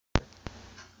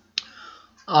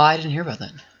Oh, I didn't hear about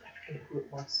that. I forget who it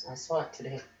was. I saw it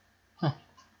today. Huh.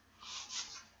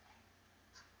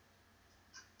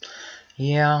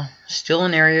 Yeah, still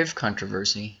an area of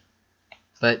controversy.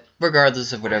 But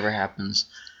regardless of whatever happens,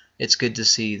 it's good to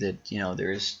see that, you know,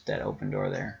 there's that open door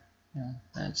there. Yeah,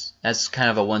 that's kind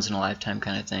of a once in a lifetime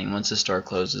kind of thing. Once the store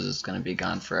closes, it's going to be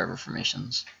gone forever for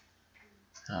missions.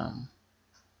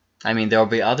 I mean, there'll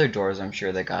be other doors, I'm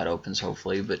sure, that God opens,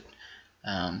 hopefully, but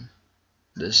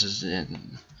this is a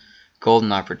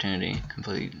golden opportunity,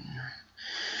 complete.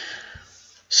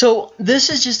 So this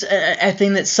is just a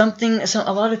thing that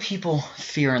a lot of people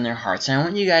fear in their hearts, and I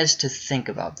want you guys to think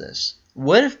about this.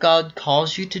 What if God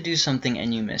calls you to do something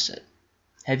and you miss it?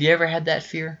 Have you ever had that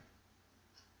fear?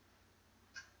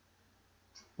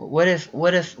 What if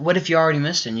you already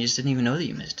missed it and you just didn't even know that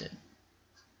you missed it?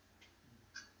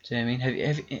 See what I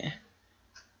mean?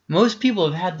 Most people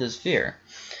have had this fear.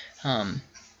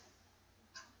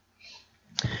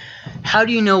 How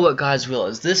do you know what God's will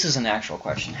is? This is an actual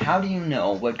question. How do you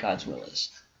know what God's will is?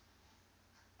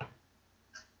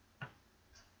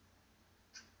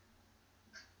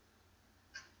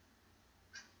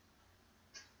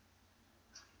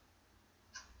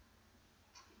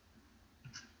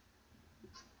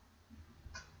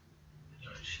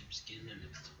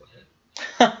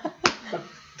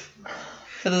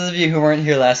 For those of you who weren't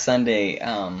here last Sunday,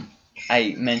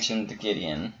 I mentioned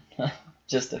Gideon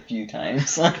just a few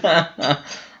times. But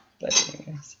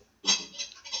anyways.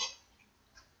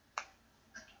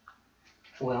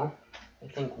 Well, I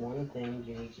think one thing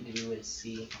you need to do is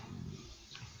see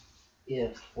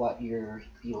if what you're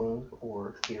feeling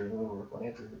or hearing or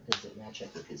whatever doesn't match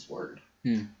up with His Word.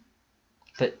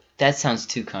 But that sounds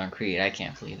too concrete. I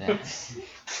can't believe that.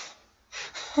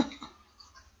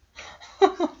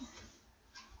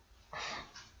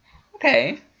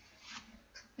 Okay.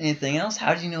 Anything else?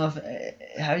 How do you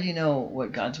know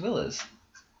what God's will is?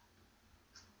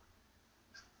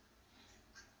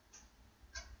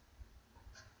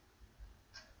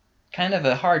 Kind of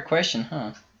a hard question,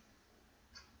 huh?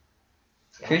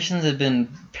 Yeah. Christians have been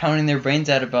pounding their brains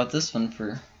out about this one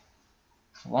for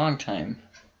a long time.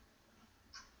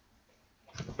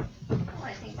 Well,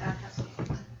 I think God has, a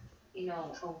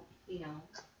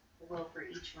will for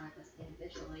each one of us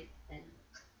individually, and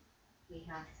He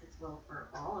has His will for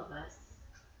all of us,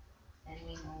 and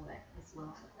we know what His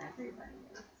will for everybody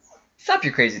is. Stop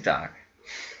your crazy talk.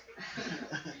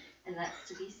 And that's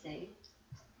to be saved.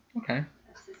 Okay.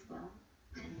 That's His will.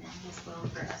 And then His will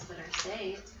for us that are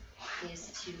saved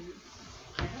is to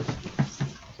get other people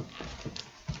saved.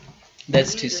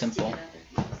 That's too simple.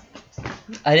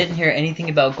 I didn't hear anything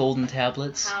about golden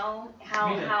tablets. How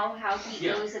He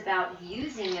goes about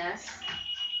using us,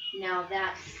 now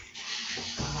that's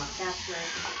where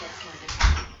it gets more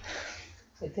difficult.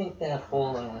 I think that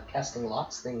whole casting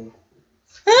lots thing.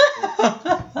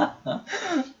 I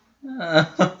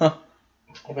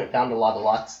haven't found a lot of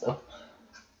lots though.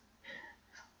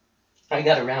 I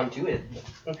got around to it.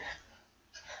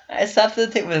 I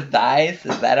substitute with dice.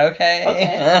 Is that okay?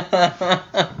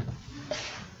 Okay.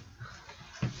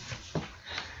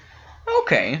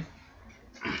 Okay.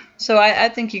 So I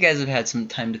think you guys have had some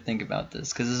time to think about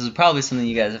this, because this is probably something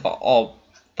you guys have all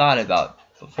thought about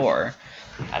before,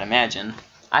 I'd imagine.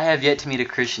 I have yet to meet a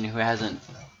Christian who hasn't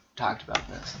talked about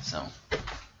this. So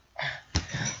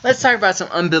let's talk about some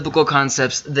unbiblical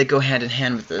concepts that go hand in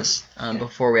hand with this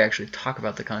before we actually talk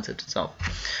about the concept itself.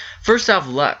 First off,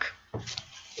 luck.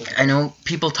 I know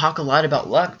people talk a lot about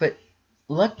luck, but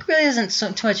luck really isn't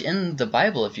too much in the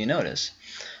Bible, if you notice.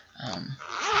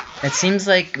 It seems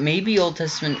like maybe Old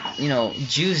Testament,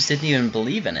 Jews didn't even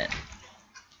believe in it.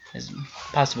 There's a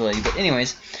possibility, but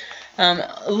anyways,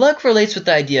 luck relates with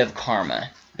the idea of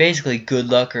karma. Basically, good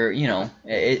luck, or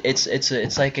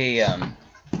it's like a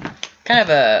kind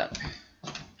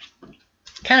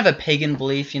of a pagan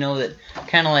belief, that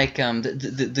kind of like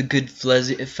the good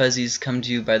fuzzies come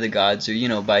to you by the gods,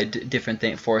 or by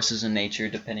different forces in nature,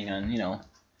 depending on Does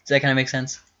that kind of make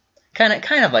sense? Kind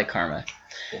of like karma.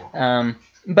 Yeah.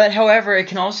 But however, it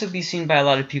can also be seen by a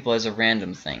lot of people as a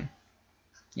random thing.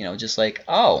 Just like,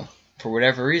 oh, for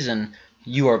whatever reason,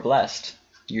 you are blessed.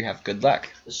 You have good luck.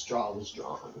 The straw was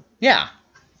drawn. Yeah,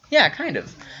 kind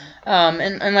of.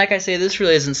 And like I say, this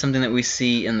really isn't something that we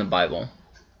see in the Bible.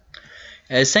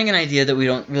 It's saying an idea that we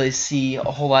don't really see a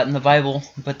whole lot in the Bible,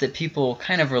 but that people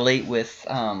kind of relate with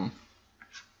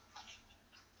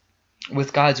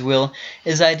God's will,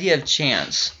 is the idea of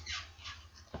chance.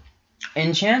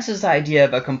 And chance is the idea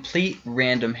of a complete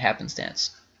random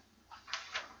happenstance.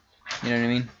 You know what I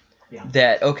mean? Yeah.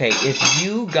 That, okay, if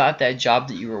you got that job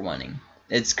that you were wanting,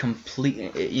 it's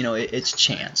complete, it's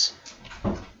chance.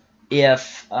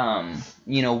 if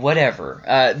whatever,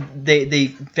 they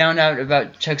found out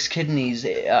about Chuck's kidneys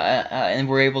and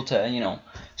were able to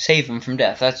save him from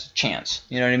death. That's chance.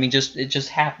 You know what I mean? It just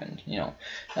happened.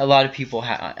 A lot of people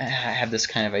have this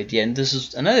kind of idea, and this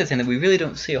is another thing that we really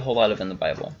don't see a whole lot of in the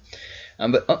Bible.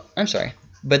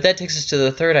 But that takes us to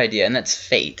the third idea, and that's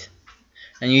fate.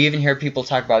 And you even hear people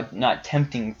talk about not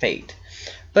tempting fate.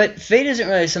 But fate isn't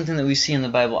really something that we see in the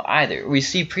Bible either. We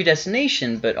see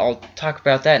predestination, but I'll talk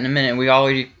about that in a minute. We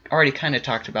already kind of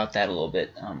talked about that a little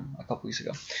bit a couple weeks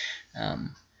ago.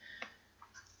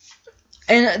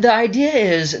 And the idea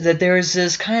is that there is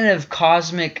this kind of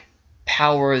cosmic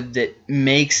power that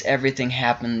makes everything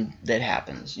happen that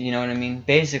happens. You know what I mean?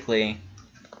 Basically,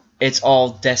 it's all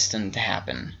destined to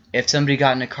happen. If somebody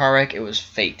got in a car wreck, it was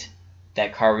fate.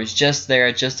 That car was just there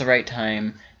at just the right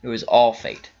time. It was all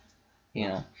fate.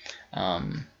 Kind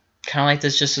of like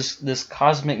this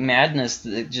cosmic madness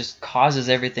that just causes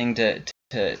everything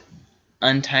to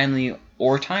untimely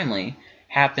or timely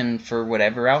happen for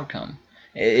whatever outcome.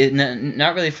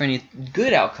 Not really for any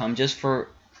good outcome, just for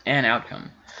an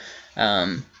outcome.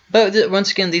 But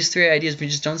once again, these three ideas we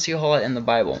just don't see a whole lot in the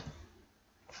Bible.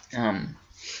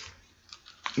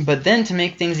 But then to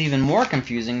make things even more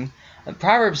confusing,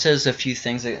 Proverbs says a few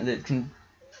things that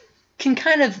can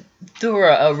kind of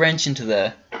throw a wrench into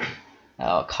the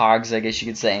cogs, I guess you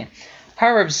could say.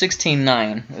 Proverbs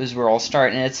 16:9 is where I'll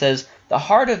start, and it says, "The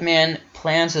heart of man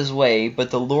plans his way,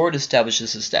 but the Lord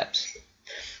establishes his steps."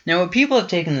 Now, what people have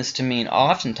taken this to mean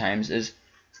oftentimes is,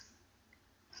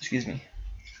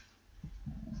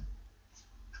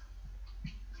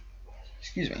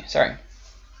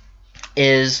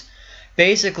 is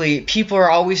basically people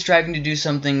are always striving to do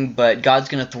something, but God's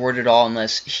going to thwart it all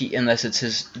unless it's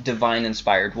His divine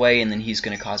inspired way, and then He's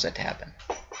going to cause that to happen.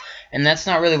 And that's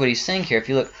not really what he's saying here. If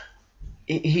you look,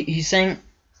 he's saying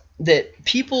that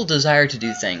people desire to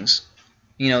do things.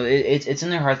 It's in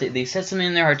their heart. They set something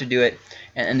in their heart to do it,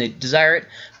 and they desire it.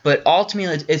 But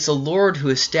ultimately, it's the Lord who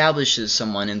establishes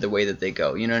someone in the way that they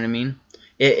go. You know what I mean?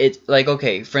 It's like,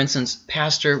 okay, for instance,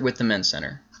 pastor with the men's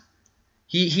center.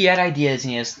 He had ideas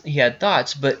and he had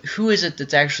thoughts, but who is it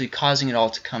that's actually causing it all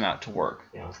to come out to work?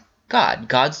 Yeah. God.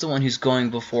 God's the one who's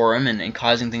going before him and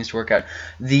causing things to work out.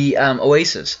 The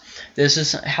Oasis. This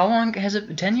is, how long has it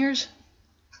been? 10 years?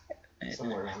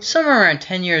 Somewhere around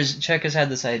 10 years, Chuck has had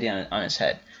this idea on his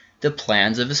head. The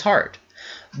plans of his heart.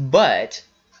 But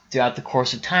throughout the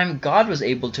course of time, God was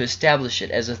able to establish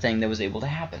it as a thing that was able to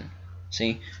happen.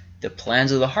 See? The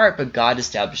plans of the heart, but God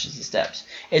establishes the steps.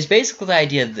 It's basically the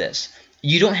idea of this.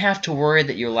 You don't have to worry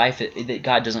that that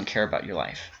God doesn't care about your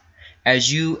life.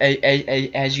 As you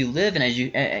live and as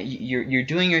you're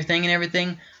doing your thing and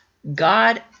everything,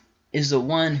 God is the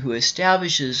one who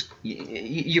establishes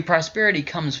your prosperity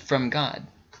comes from God.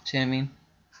 See what I mean?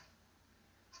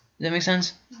 Does that make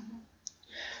sense?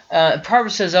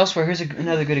 Proverbs says elsewhere. Here's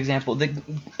another good example.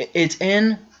 It's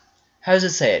in, how does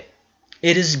it say it?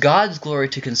 It is God's glory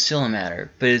to conceal a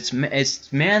matter, but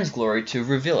it's man's glory to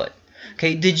reveal it.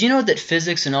 Okay, did you know that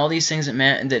physics and all these things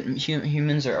that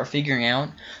humans are figuring out,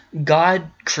 God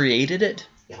created it?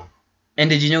 Yeah. And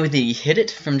did you know that He hid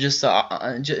it from just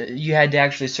you had to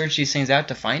actually search these things out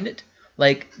to find it?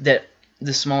 Like that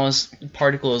the smallest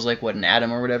particle is like, what, an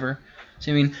atom or whatever?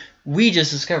 So, I mean, we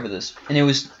just discovered this. And it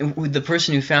was the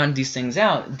person who found these things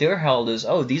out, they're held as,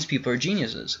 oh, these people are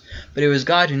geniuses. But it was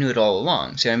God who knew it all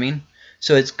along. See what I mean?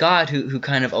 So it's God who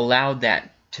kind of allowed that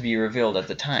to be revealed at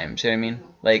the time. See what I mean?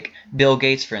 Like Bill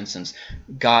Gates, for instance,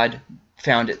 God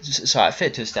saw it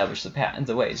fit to establish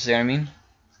the ways. See what I mean?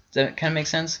 Does that kind of make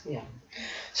sense? Yeah.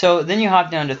 So then you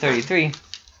hop down to 33.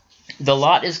 The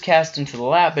lot is cast into the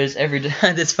lap, but it's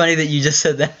it's funny that you just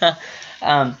said that.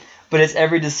 But it's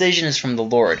every decision is from the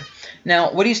Lord.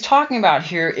 Now, what he's talking about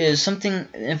here is something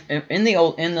in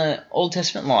the Old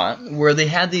Testament law where they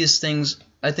had these things.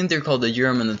 I think they're called the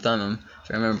Urim and the Thummim,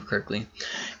 if I remember correctly.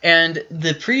 And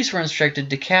the priests were instructed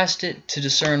to cast it to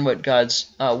discern what God's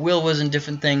will was in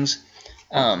different things,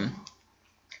 and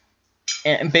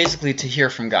basically to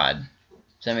hear from God.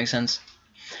 Does that make sense?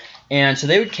 And so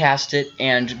they would cast it,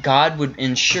 and God would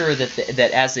ensure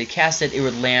that as they cast it, it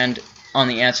would land on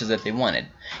the answer that they wanted.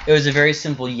 It was a very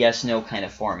simple yes-no kind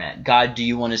of format. God, do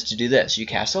you want us to do this? You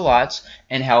cast the lots,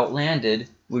 and how it landed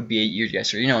would be your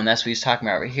yes or no, and that's what he's talking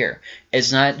about right here.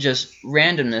 It's not just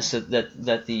randomness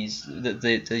that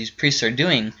these priests are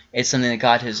doing. It's something that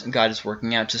God is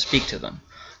working out to speak to them.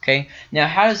 Okay. Now,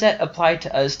 how does that apply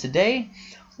to us today?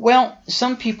 Well,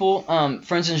 some people,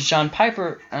 for instance, John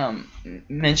Piper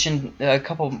mentioned a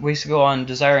couple of weeks ago on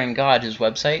Desiring God, his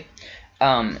website,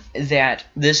 that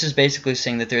this is basically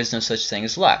saying that there is no such thing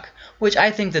as luck, which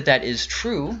I think that is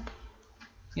true.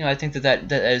 I think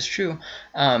that is true.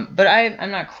 But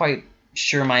I'm not quite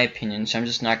sure my opinion, so I'm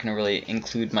just not going to really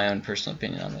include my own personal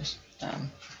opinion on this.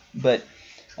 But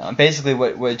basically,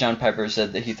 what John Piper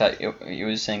said that he thought he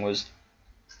was saying was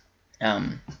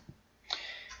that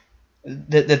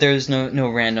there is no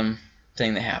random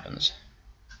thing that happens.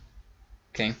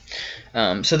 Okay.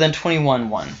 So then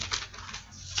 21:1.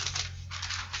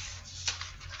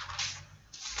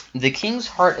 The king's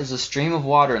heart is a stream of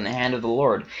water in the hand of the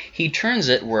Lord. He turns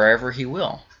it wherever he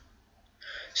will.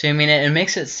 So, I mean, it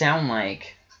makes it sound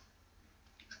like...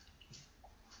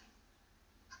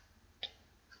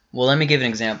 Well, let me give an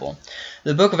example.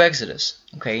 The book of Exodus,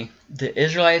 okay? The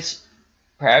Israelites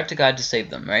cry out to God to save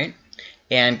them, right?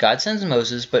 And God sends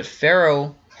Moses, but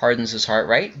Pharaoh hardens his heart,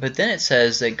 right? But then it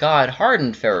says that God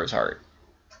hardened Pharaoh's heart.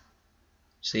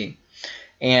 See?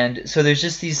 And so there's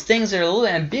just these things that are a little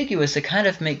ambiguous that kind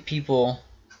of make people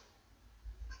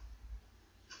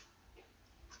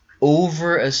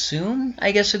over-assume,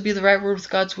 I guess would be the right word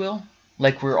with God's will.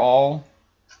 Like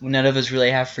none of us really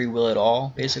have free will at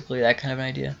all, basically, that kind of an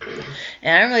idea.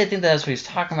 And I don't really think that's what he's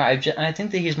talking about. I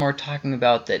think that he's more talking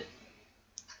about that.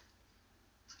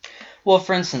 Well,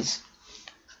 for instance,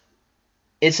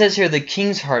 it says here, the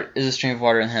king's heart is a stream of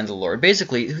water in the hand of the Lord.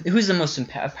 Basically, who's the most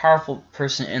powerful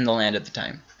person in the land at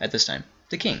this time?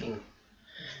 The king.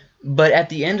 But at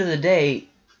the end of the day,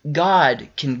 God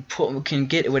can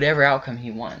get whatever outcome he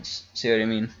wants. See what I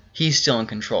mean? He's still in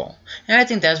control. And I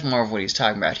think that's more of what he's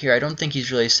talking about here. I don't think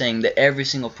he's really saying that every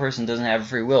single person doesn't have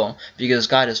free will because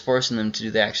God is forcing them to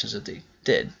do the actions that they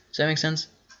did. Does that make sense?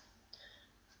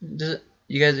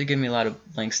 You guys are giving me a lot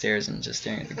of blank stares and just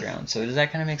staring at the ground. So does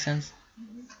that kind of make sense?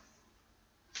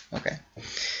 Okay.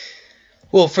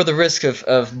 Well, for the risk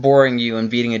of boring you and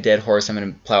beating a dead horse, I'm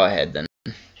going to plow ahead then.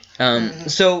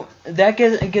 So that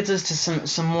gets us to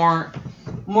some more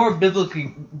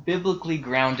biblically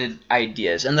grounded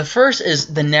ideas. And the first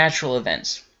is the natural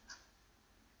events.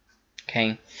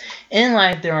 Okay? In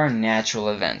life, there are natural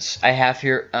events. I have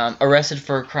here arrested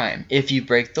for a crime. If you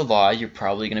break the law, you're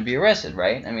probably going to be arrested,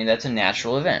 right? I mean, that's a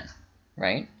natural event,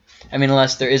 right? I mean,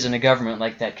 unless there isn't a government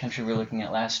like that country we were looking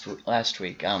at last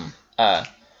week. Was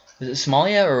it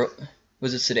Somalia or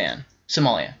was it Sudan?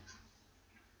 Somalia.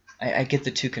 I get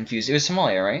the two confused. It was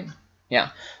Somalia, right? Yeah,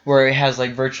 where it has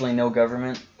like virtually no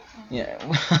government. Yeah,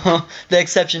 the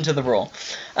exception to the rule.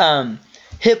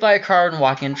 Hit by a car and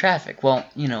walking in traffic. Well,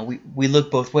 we look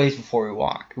both ways before we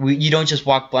walk. You don't just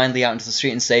walk blindly out into the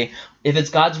street and say, if it's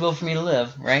God's will for me to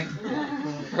live, right?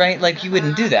 Right? Like you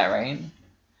wouldn't do that, right?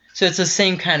 So it's the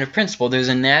same kind of principle. There's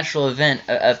a natural event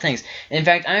of things. In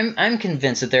fact, I'm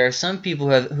convinced that there are some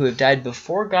people who have died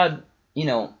before God,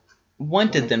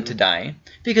 wanted them to die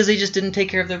because they just didn't take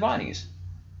care of their bodies.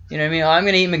 You know what I mean? Oh, I'm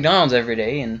going to eat McDonald's every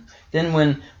day, and then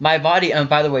when my body...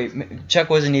 by the way, Chuck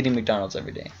wasn't eating McDonald's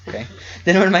every day, okay?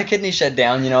 Then when my kidney shut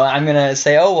down, I'm going to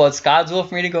say, oh, well, it's God's will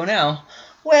for me to go now.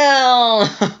 Well,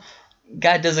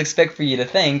 God does expect for you to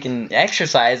think and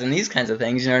exercise and these kinds of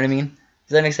things, you know what I mean?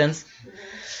 Does that make sense?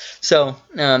 So,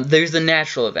 there's the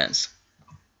natural events.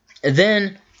 And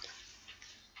then...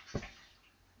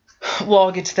 Well,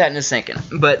 I'll get to that in a second.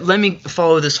 But let me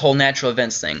follow this whole natural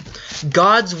events thing.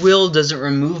 God's will doesn't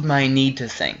remove my need to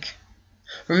think.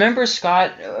 Remember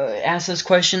Scott asked this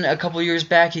question a couple years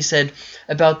back? He said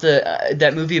about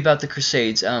that movie about the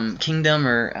Crusades, Kingdom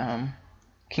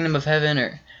of Heaven,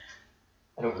 or...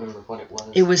 I don't remember what it was.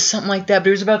 It was something like that, but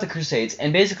it was about the Crusades.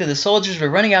 And basically the soldiers were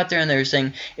running out there and they were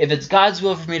saying, if it's God's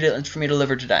will for me to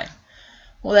live or to die.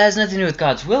 Well, that has nothing to do with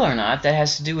God's will or not. That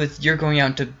has to do with you're going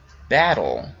out into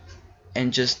battle.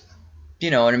 And just,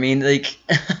 you know what I mean?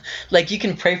 Like you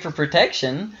can pray for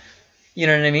protection, you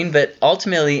know what I mean? But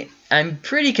ultimately, I'm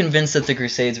pretty convinced that the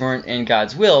Crusades weren't in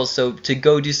God's will. So to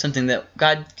go do something that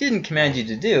God didn't command you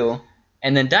to do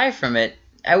and then die from it,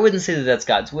 I wouldn't say that that's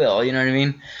God's will, you know what I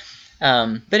mean?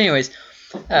 But anyways,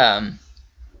 well,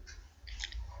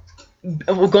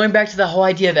 going back to the whole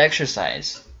idea of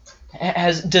exercise.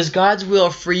 Does God's will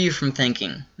free you from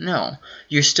thinking? No.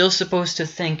 You're still supposed to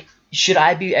think, should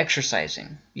I be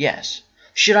exercising? Yes.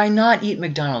 Should I not eat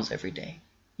McDonald's every day?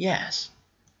 Yes.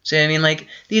 So, I mean, like,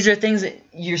 these are things that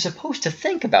you're supposed to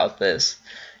think about this.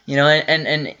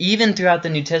 And even throughout the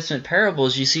New Testament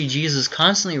parables, you see Jesus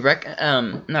constantly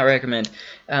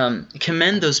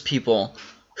commend those people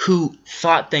who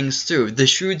thought things through. The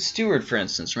shrewd steward, for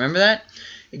instance. Remember that?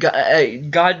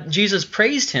 Jesus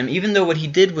praised him, even though what he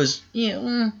did was,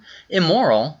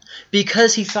 immoral,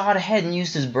 because he thought ahead and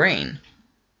used his brain.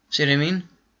 See what I mean?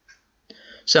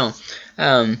 So,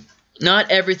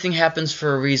 not everything happens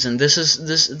for a reason.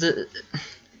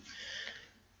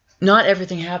 Not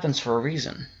everything happens for a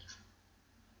reason.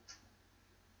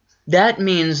 that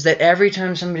means that every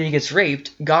time somebody gets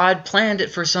raped, God planned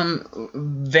it for some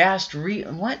vast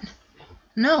what?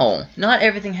 No, not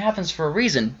everything happens for a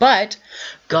reason, but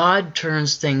God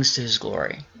turns things to His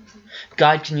glory.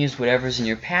 God can use whatever's in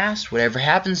your past, whatever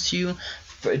happens to you,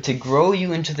 to grow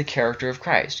you into the character of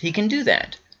Christ. He can do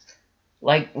that.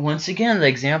 Like, once again, the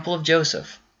example of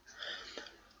Joseph.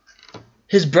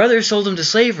 His brothers sold him to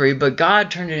slavery, but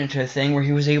God turned it into a thing where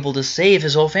he was able to save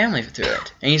his whole family through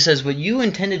it. And he says, what you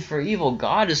intended for evil,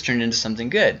 God has turned into something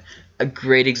good. A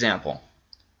great example.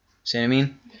 See what I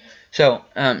mean? So,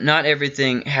 not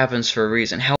everything happens for a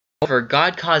reason. However,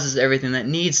 God causes everything that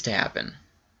needs to happen.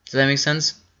 Does that make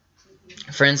sense?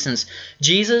 For instance,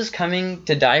 Jesus coming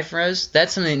to die for us,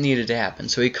 that's something that needed to happen.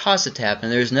 So He caused it to happen.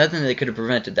 There's nothing that could have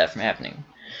prevented that from happening.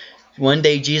 One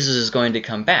day Jesus is going to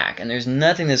come back, and there's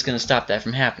nothing that's going to stop that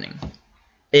from happening.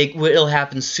 It'll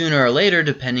happen sooner or later,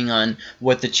 depending on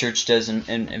what the church does in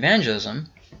evangelism,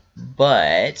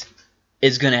 but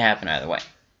it's going to happen either way. Does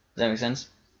that make sense?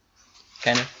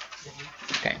 Kind of?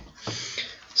 Okay.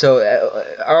 So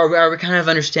are we kind of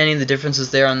understanding the differences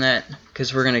there on that?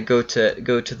 Because we're going to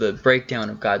go to the breakdown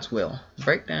of God's will.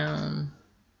 Breakdown.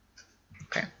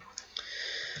 Okay.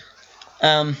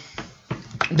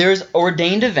 There's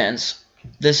ordained events.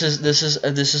 This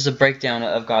is a breakdown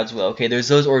of God's will. Okay, there's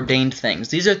those ordained things.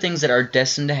 These are things that are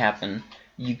destined to happen.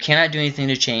 You cannot do anything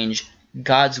to change.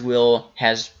 God's will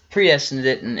has predestined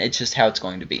it, and it's just how it's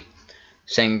going to be.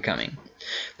 Second coming.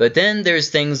 But then there's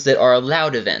things that are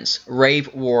allowed events.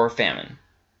 Rape, war, famine.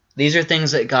 These are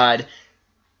things that God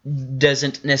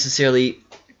doesn't necessarily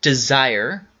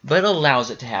desire, but allows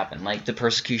it to happen, like the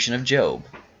persecution of Job.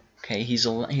 Okay, He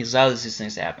allows these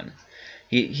things to happen.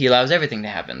 He allows everything to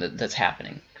happen that's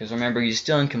happening. Because remember, He's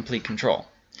still in complete control.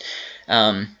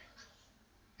 And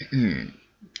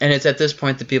it's at this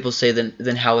point that people say,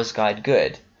 then how is God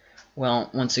good? Well,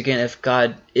 once again, if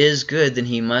God is good, then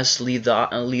He must leave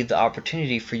the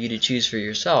opportunity for you to choose for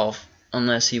yourself,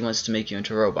 unless He wants to make you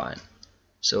into a robot.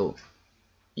 So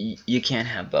you can't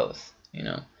have both, you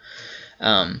know.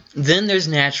 Then there's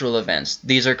natural events.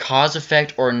 These are cause,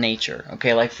 effect, or nature.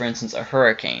 Okay, like for instance, a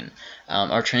hurricane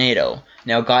or tornado.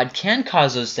 Now, God can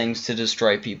cause those things to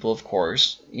destroy people, of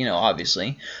course, you know,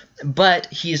 obviously. But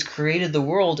He has created the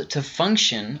world to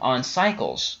function on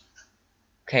cycles.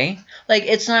 Okay? Like,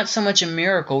 it's not so much a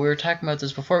miracle. We were talking about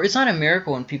this before. It's not a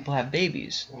miracle when people have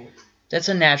babies. That's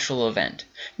a natural event.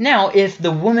 Now, if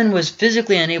the woman was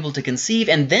physically unable to conceive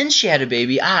and then she had a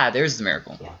baby, there's the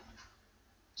miracle. Yeah.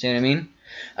 See what I mean?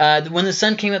 When the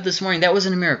sun came up this morning, that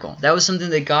wasn't a miracle. That was something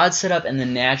that God set up in the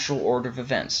natural order of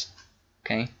events.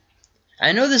 Okay?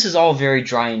 I know this is all very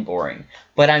dry and boring,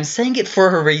 but I'm saying it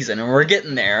for a reason, and we're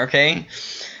getting there, okay?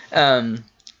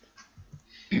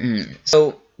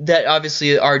 So that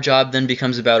obviously our job then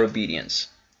becomes about obedience.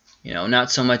 You know, not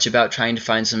so much about trying to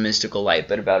find some mystical light,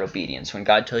 but about obedience. When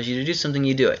God tells you to do something,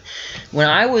 you do it. When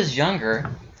I was younger,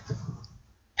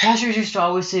 pastors used to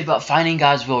always say about finding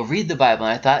God's will, read the Bible.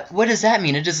 And I thought, what does that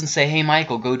mean? It doesn't say, hey,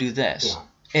 Michael, go do this.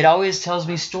 Yeah. It always tells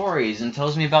me stories and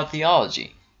tells me about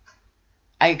theology.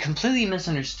 I completely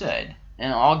misunderstood.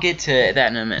 And I'll get to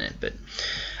that in a minute. But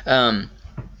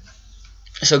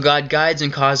so God guides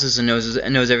and causes and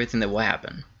knows everything that will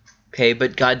happen. Okay,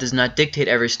 but God does not dictate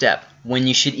every step. When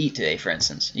you should eat today, for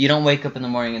instance. You don't wake up in the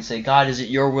morning and say, God, is it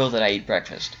your will that I eat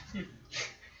breakfast?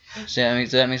 Does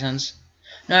that make sense?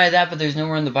 Not only that, but there's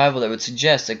nowhere in the Bible that would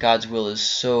suggest that God's will is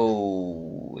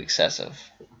so excessive.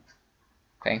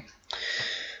 Okay?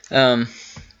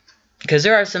 Because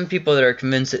there are some people that are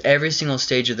convinced that every single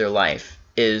stage of their life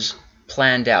is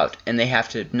planned out, and they have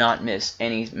to not miss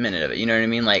any minute of it. You know what I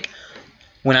mean? Like,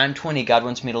 when I'm 20, God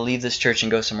wants me to leave this church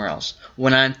and go somewhere else.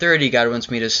 When I'm 30, God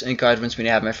wants me to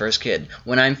have my first kid.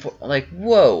 When I'm like,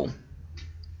 whoa,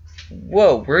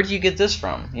 where do you get this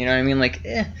from? You know what I mean? Like,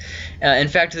 in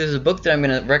fact, there's a book that I'm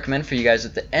going to recommend for you guys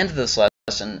at the end of this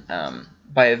lesson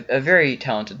by a very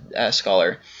talented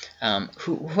scholar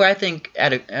who I think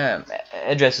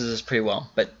addresses this pretty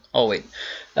well. But I'll wait.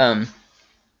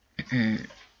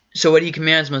 So what He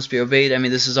commands must be obeyed. I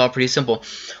mean, this is all pretty simple.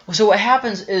 So what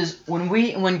happens is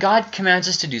when God commands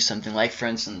us to do something, like for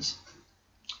instance,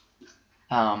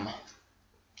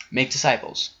 make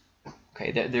disciples.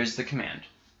 Okay, there's the command.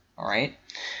 All right,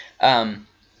 and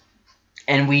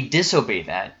we disobey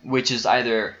that, which is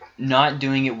either not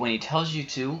doing it when He tells you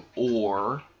to,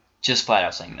 or just flat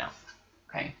out saying no.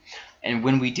 Okay, and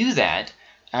when we do that,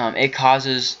 it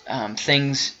causes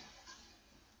things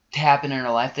to happen in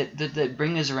our life that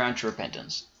bring us around to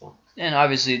repentance. And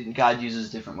obviously God uses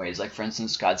different ways. Like for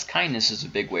instance, God's kindness is a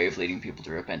big way of leading people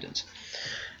to repentance.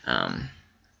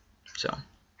 So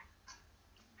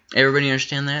Everybody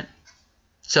understand that?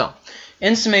 So,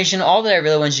 in summation, all that I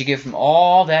really want you to get from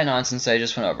all that nonsense that I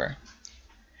just went over.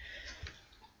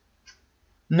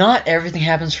 Not everything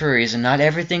happens for a reason. Not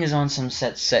everything is on some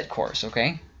set course,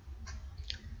 okay?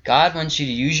 God wants you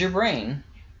to use your brain.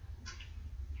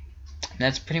 And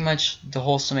that's pretty much the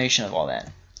whole summation of all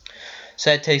that.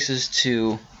 So that takes us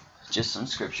to just some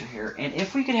scripture here. And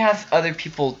if we could have other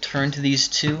people turn to these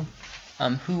two,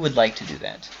 who would like to do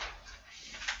that?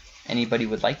 Anybody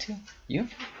would like to? You?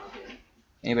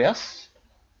 Anybody else?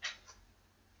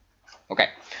 Okay.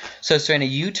 So Serena,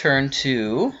 you turn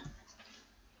to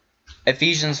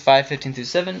Ephesians 5:15 through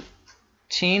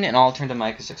 17, and I'll turn to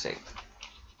Micah 6:8.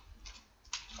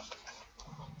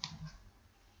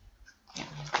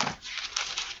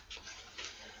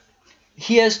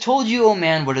 He has told you, O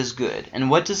man, what is good, and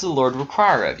what does the Lord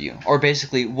require of you? Or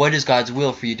basically, what is God's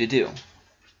will for you to do?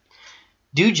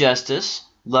 Do justice,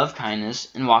 love kindness,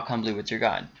 and walk humbly with your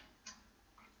God.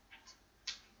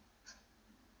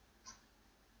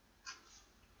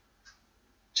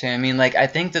 See what I mean? Like, I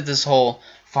think that this whole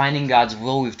finding God's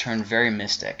will, we've turned very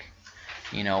mystic.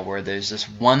 You know, where there's this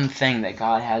one thing that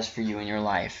God has for you in your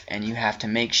life, and you have to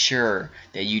make sure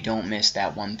that you don't miss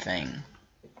that one thing.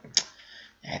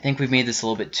 I think we've made this a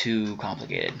little bit too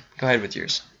complicated. Go ahead with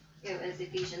yours. It was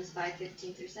Ephesians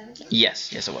 5:15 through 17?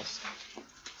 Yes, it was.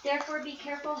 Therefore be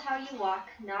careful how you walk,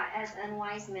 not as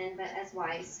unwise men, but as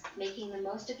wise, making the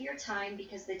most of your time,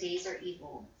 because the days are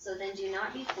evil. So then do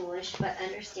not be foolish, but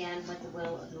understand what the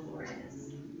will of the Lord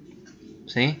is.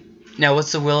 See? Now,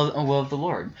 what's the will of the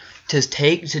Lord? To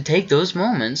take those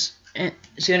moments, and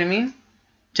see what I mean?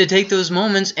 To take those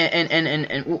moments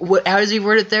and what? How does he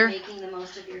word it there? Making the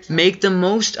most of your time. Make the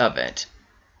most of it.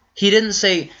 He didn't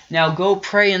say, now go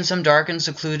pray in some dark and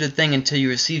secluded thing until you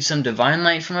receive some divine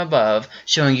light from above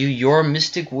showing you your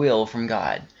mystic will from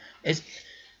God. It's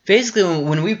basically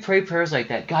when we pray prayers like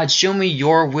that, God, show me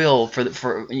your will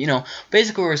for you know,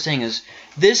 basically what we're saying is,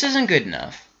 this isn't good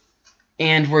enough.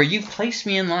 And where you've placed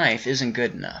me in life isn't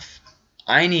good enough.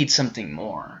 I need something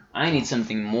more. I need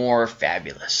something more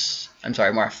fabulous. I'm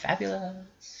sorry, more fabulous.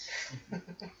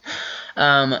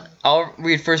 I'll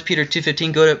read 1 Peter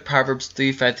 2:15. Go to Proverbs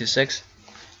 3:5 through 6.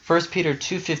 1 Peter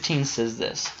 2:15 says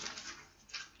this.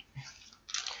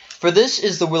 For this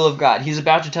is the will of God. He's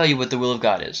about to tell you what the will of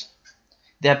God is.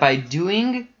 That by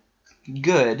doing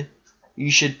good,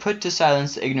 you should put to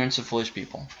silence the ignorance of foolish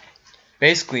people.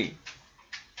 Basically,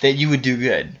 that you would do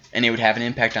good, and it would have an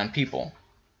impact on people.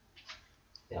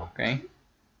 Yeah. Okay?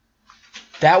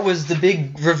 That was the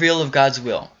big reveal of God's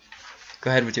will. Go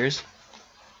ahead with yours.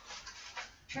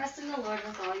 Trust in the Lord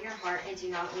with all your heart, and do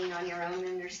not lean on your own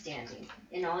understanding.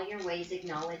 In all your ways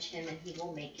acknowledge him, and he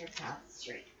will make your paths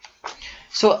straight.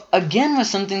 So, again, with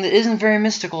something that isn't very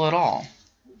mystical at all.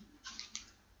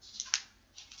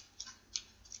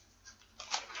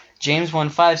 James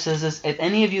 1:5 says this, if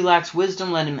any of you lacks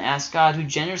wisdom, let him ask God, who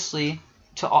gives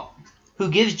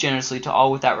generously to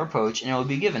all without reproach, and it will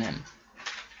be given him.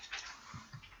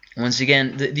 Once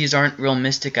again, these aren't real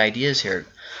mystic ideas here.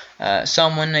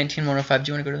 Psalm 119, 105,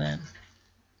 do you want to go to that?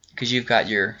 Because you've got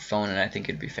your phone, and I think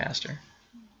it'd be faster.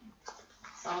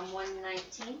 Psalm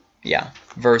 119? Yeah,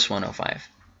 verse 105.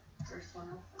 Verse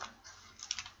 105.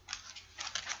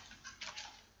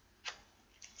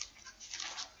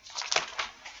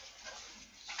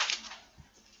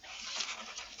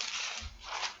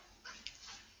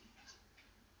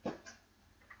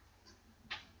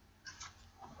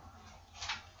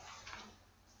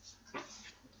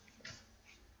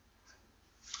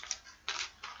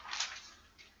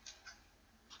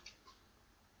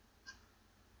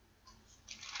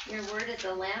 Your word is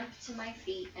a lamp to my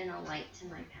feet and a light to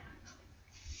my path.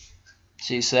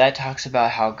 See, so that talks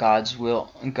about how God's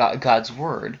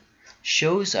word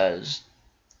shows us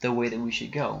the way that we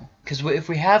should go. Because if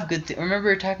we have good, remember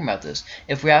we were talking about this.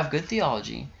 If we have good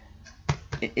theology,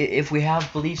 if we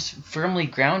have beliefs firmly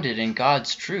grounded in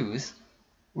God's truth,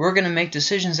 we're going to make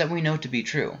decisions that we know to be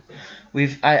true.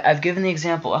 I've given the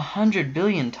example 100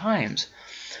 billion times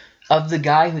of the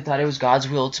guy who thought it was God's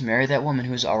will to marry that woman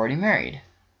who was already married.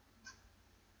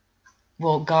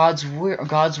 Well, God's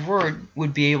word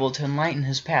would be able to enlighten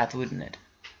his path, wouldn't it?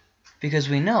 Because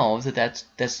we know that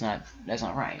that's not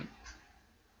right.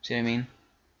 See what I mean?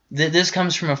 This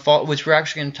comes from a fault, which we're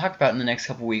actually going to talk about in the next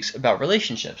couple weeks, about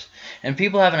relationships. And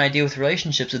people have an idea with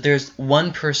relationships that there's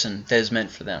one person that is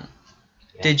meant for them.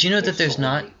 Yeah, did you know that there's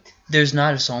not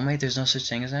a soulmate? There's no such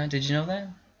thing as that? Did you know that?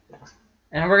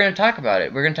 And we're going to talk about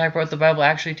it. We're going to talk about what the Bible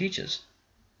actually teaches.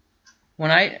 When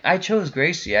I chose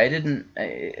Gracie, I didn't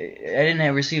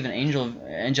receive an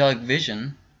angelic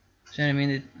vision. See what I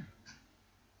mean?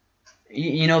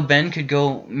 you know, Ben could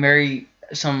go marry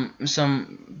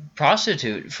some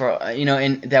prostitute for you know,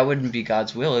 and that wouldn't be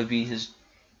God's will. It would be his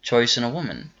choice in a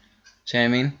woman. See what I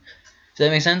mean? Does that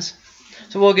make sense?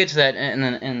 So we'll get to that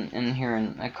in here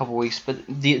in a couple weeks. But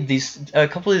a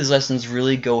couple of these lessons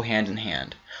really go hand in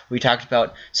hand. We talked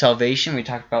about salvation. We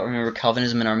talked about, remember,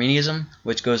 Calvinism and Arminianism,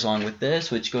 which goes along with this,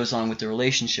 which goes along with the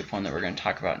relationship one that we're going to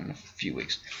talk about in a few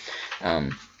weeks.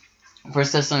 1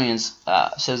 Thessalonians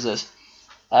says this.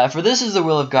 For this is the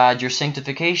will of God, your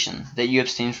sanctification, that you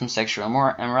abstain from sexual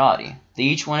immorality, that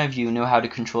each one of you know how to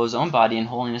control his own body in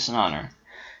holiness and honor.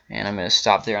 And I'm going to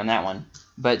stop there on that one.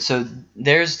 But so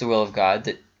there's the will of God,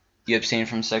 that you abstain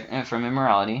from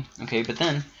immorality. Okay, but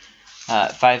then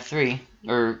 5:3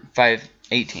 or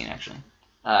 5:18 actually.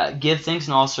 Give thanks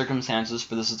in all circumstances,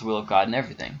 for this is the will of God in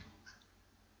everything.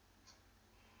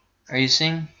 Are you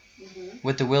seeing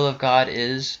what the will of God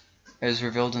is, as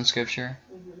revealed in Scripture?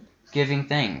 Giving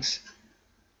thanks,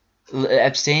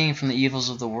 abstaining from the evils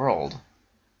of the world.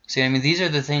 See, I mean, these are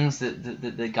the things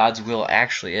that God's will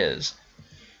actually is.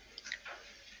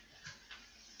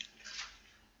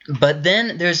 But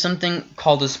then there's something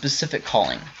called a specific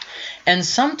calling. And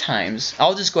sometimes,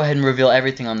 I'll just go ahead and reveal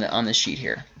everything on the sheet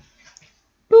here.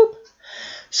 Boop.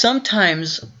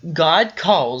 Sometimes God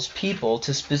calls people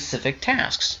to specific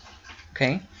tasks.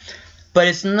 Okay? But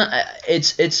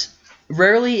it's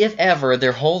rarely, if ever,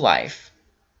 their whole life.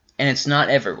 And it's not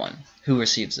everyone who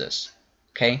receives this.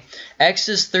 Okay?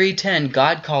 Exodus 3:10,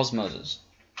 God calls Moses.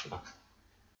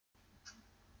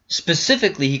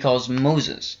 Specifically, he calls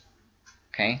Moses.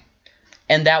 Okay?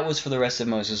 And that was for the rest of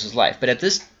Moses' life. But at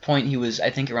this point, he was, I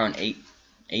think, around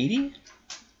 80?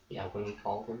 Yeah, when he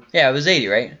called him. Yeah, it was 80,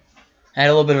 right? I had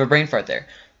a little bit of a brain fart there.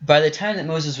 By the time that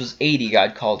Moses was 80,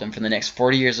 God called him for the next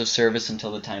 40 years of service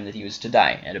until the time that he was to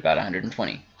die at about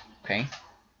 120. Okay?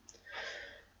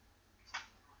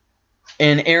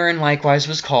 And Aaron likewise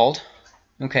was called.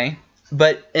 Okay?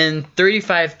 But in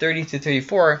 35:30 through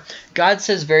 34, God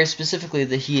says very specifically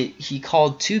that he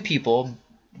called two people,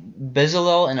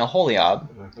 Bezalel and Aholiab,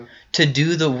 to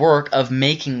do the work of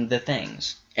making the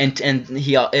things. And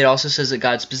it also says that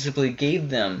God specifically gave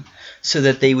them so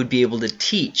that they would be able to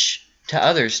teach to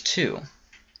others too.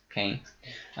 Okay?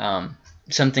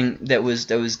 Something that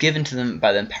was given to them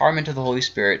by the empowerment of the Holy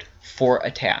Spirit for a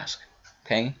task.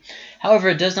 Okay? However,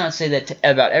 it does not say that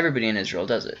about everybody in Israel,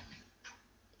 does it?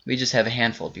 We just have a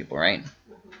handful of people, right?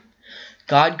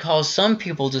 God calls some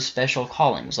people to special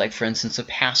callings, like, for instance, a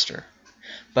pastor.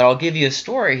 But I'll give you a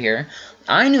story here.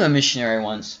 I knew a missionary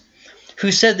once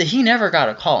who said that he never got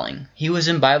a calling. He was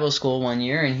in Bible school one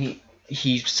year, and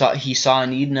he saw a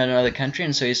need in another country,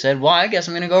 and so he said, well, I guess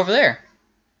I'm going to go over there.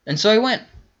 And so he went.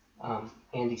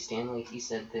 Andy Stanley, he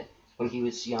said that when he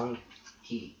was young,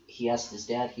 he asked his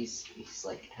dad, he's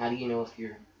like, how do you know if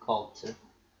you're called to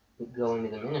go into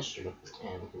the ministry?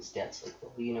 And his dad's like,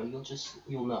 well, you know,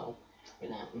 you'll know for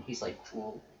that. And he's like,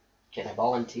 well, can I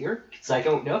volunteer? Because I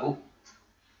don't know.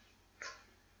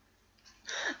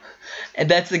 And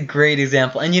that's a great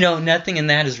example. And, you know, nothing in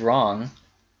that is wrong.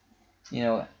 You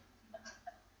know,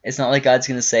 it's not like God's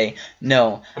going to say,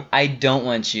 no, I don't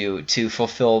want you to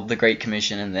fulfill the Great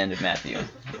Commission in the end of Matthew.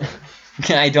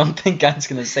 I don't think God's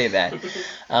going to say that.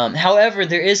 However,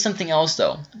 there is something else,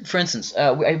 though. For instance,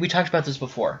 we talked about this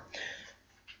before.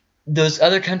 Those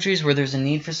other countries where there's a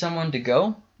need for someone to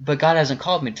go, but God hasn't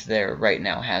called me to there right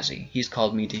now, has he? He's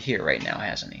called me to here right now,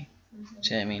 hasn't he?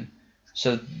 See what I mean?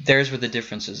 So there's where the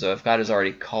difference is, though. If God has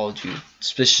already called you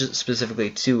specifically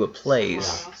to a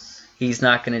place, he's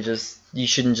not going to just... You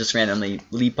shouldn't just randomly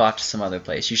leap off to some other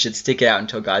place. You should stick it out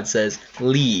until God says,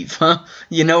 leave.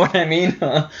 You know what I mean?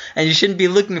 And you shouldn't be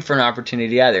looking for an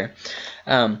opportunity either.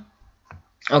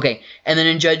 Okay, and then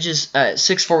in Judges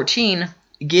 6:14,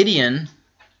 Gideon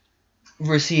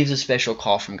receives a special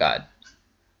call from God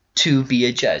to be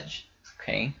a judge.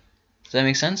 Okay? Does that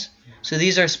make sense? So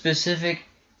these are specific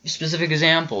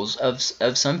examples of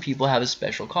some people have a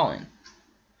special calling.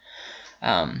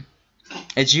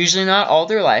 It's usually not all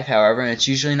their life, however, and it's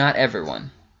usually not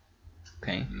everyone.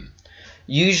 Okay?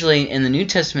 Usually in the New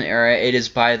Testament era, it is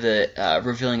by the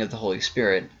revealing of the Holy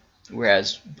Spirit,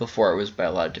 whereas before it was by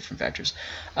a lot of different factors.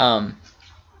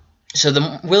 So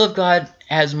the will of God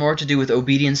has more to do with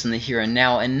obedience in the here and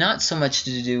now, and not so much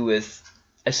to do with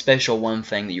a special one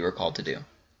thing that you were called to do.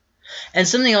 And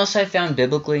something else I found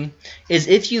biblically is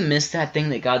if you miss that thing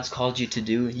that God's called you to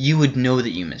do, you would know that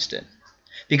you missed it.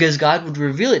 Because God would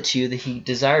reveal it to you that he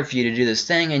desired for you to do this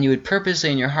thing, and you would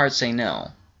purposely in your heart say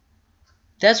no.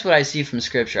 That's what I see from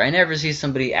Scripture. I never see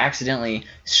somebody accidentally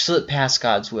slip past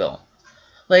God's will.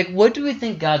 Like, what do we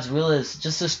think God's will is?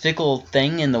 Just this fickle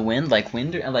thing in the wind,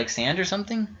 like sand or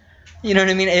something? You know what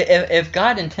I mean? If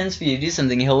God intends for you to do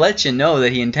something, He'll let you know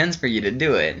that He intends for you to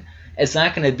do it. It's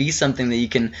not going to be something that you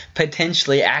can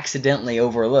potentially accidentally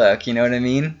overlook. You know what I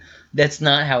mean? That's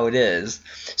not how it is.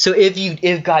 So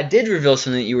if God did reveal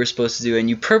something that you were supposed to do, and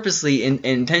you purposely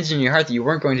intention in your heart that you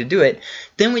weren't going to do it,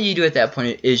 then what you do at that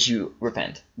point is you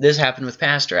repent. This happened with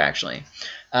Pastor, actually.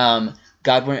 God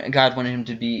wanted him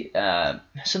to be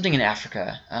something in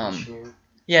Africa.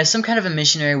 Yeah, some kind of a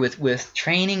missionary with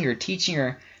training or teaching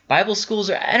or Bible schools,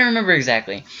 or I don't remember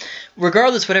exactly.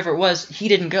 Regardless, whatever it was, he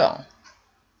didn't go.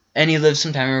 And he lived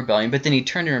some time in rebellion, but then he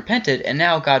turned and repented, and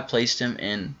now God placed him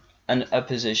in a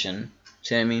position,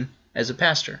 see what I mean, as a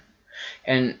pastor.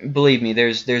 And believe me,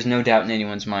 there's no doubt in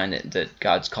anyone's mind that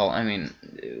God's call. I mean,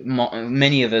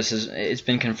 many of us, it's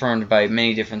been confirmed by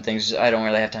many different things. I don't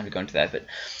really have time to go into that, but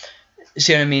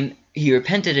see what I mean? He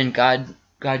repented, and God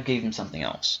gave him something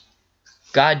else.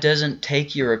 God doesn't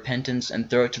take your repentance and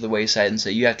throw it to the wayside and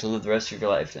say you have to live the rest of your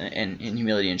life in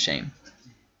humility and shame.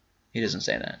 He doesn't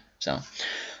say that. So,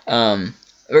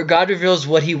 or God reveals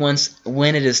what He wants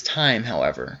when it is time,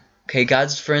 however. Okay,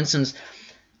 for instance,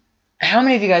 how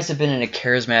many of you guys have been in a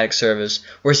charismatic service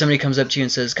where somebody comes up to you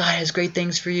and says, God has great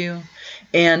things for you,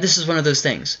 and this is one of those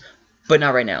things, but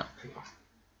not right now?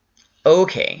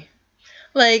 Okay.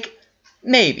 Like,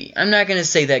 maybe. I'm not going to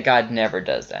say that God never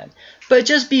does that. But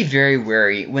just be very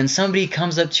wary when somebody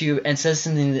comes up to you and says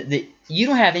something that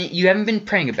you haven't been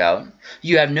praying about,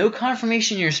 you have no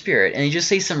confirmation in your spirit, and you just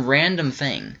say some random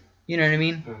thing. You know what I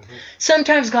mean? Mm-hmm.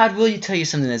 Sometimes God will tell you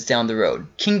something that's down the road.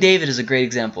 King David is a great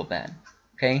example of that.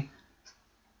 Okay?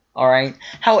 Alright?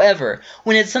 However,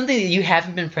 when it's something that you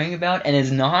haven't been praying about and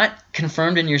is not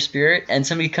confirmed in your spirit, and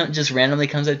somebody just randomly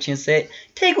comes up to you and say it,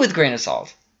 take it with a grain of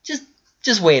salt.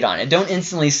 Just wait on it. Don't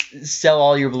instantly sell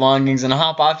all your belongings and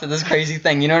hop off to this crazy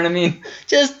thing. You know what I mean?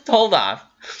 Just hold off.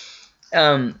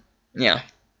 Yeah.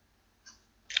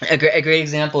 A great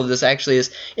example of this actually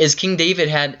is King David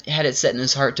had it set in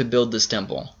his heart to build this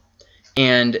temple.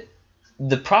 And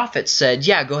the prophet said,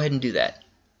 yeah, go ahead and do that.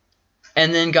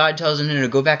 And then God tells him, no,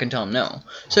 go back and tell him no.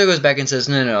 So he goes back and says,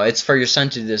 no, it's for your son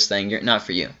to do this thing, not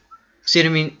for you. See what I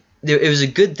mean? It was a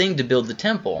good thing to build the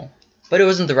temple, but it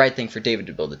wasn't the right thing for David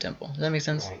to build the temple. Does that make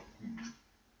sense?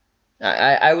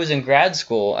 Right. I was in grad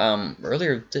school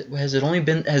earlier. Was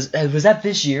that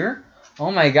this year? Oh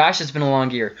my gosh, it's been a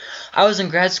long year. I was in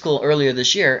grad school earlier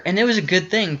this year, and it was a good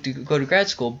thing to go to grad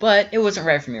school, but it wasn't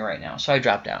right for me right now, so I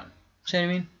dropped out. See what I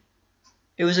mean?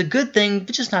 It was a good thing,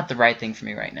 but just not the right thing for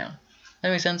me right now. That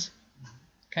make sense?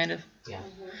 Kind of? Yeah.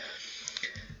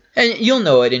 And you'll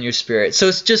know it in your spirit. So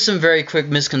it's just some very quick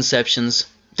misconceptions.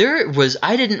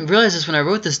 I didn't realize this when I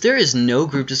wrote this, there is no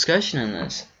group discussion in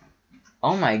this.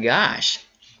 Oh my gosh.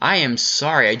 I am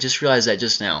sorry, I just realized that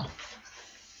just now.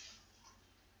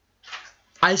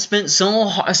 I spent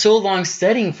so long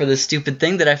studying for this stupid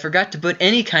thing that I forgot to put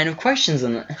any kind of questions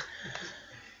in it.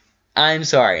 I'm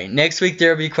sorry. Next week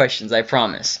there will be questions, I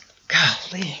promise.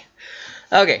 Golly.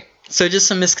 Okay, so just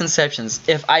some misconceptions.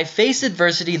 If I face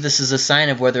adversity, this is a sign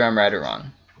of whether I'm right or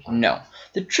wrong. No.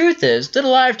 The truth is that a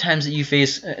lot of times that you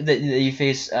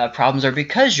face problems are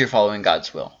because you're following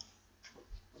God's will.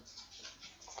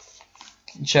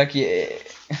 Chuck, yeah.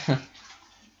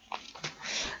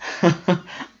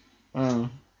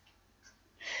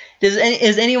 Does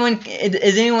anyone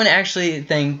actually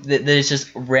think that it's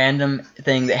just a random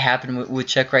thing that happened with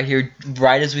Chuck right here,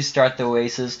 right as we start the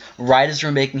Oasis, right as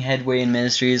we're making headway in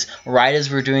ministries, right as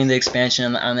we're doing the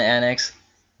expansion on the annex?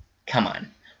 Come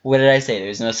on. What did I say?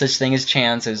 There's no such thing as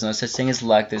chance. There's no such thing as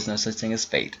luck. There's no such thing as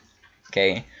fate.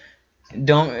 Okay?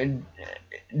 Don't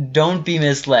be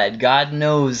misled. God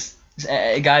knows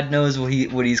what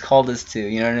He's called us to.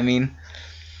 You know what I mean?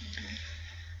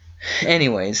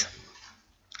 Anyways.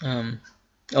 Oh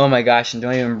my gosh, and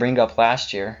don't even bring up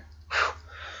last year. Whew.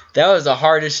 That was the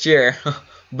hardest year.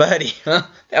 Buddy, that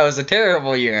was a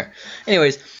terrible year.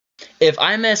 Anyways, if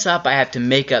I mess up, I have to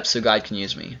make up so God can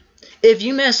use me. If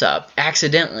you mess up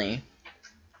accidentally,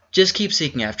 just keep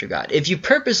seeking after God. If you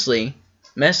purposely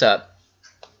mess up,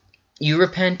 you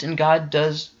repent and God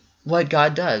does what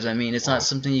God does. I mean, it's not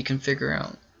something you can figure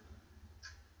out.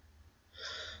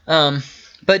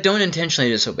 But don't intentionally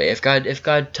disobey. If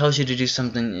God tells you to do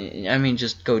something, I mean,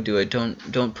 just go do it.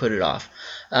 Don't put it off.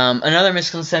 Another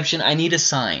misconception: I need a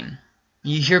sign.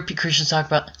 You hear Christians talk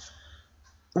about.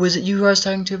 Was it you who I was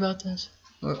talking to about this?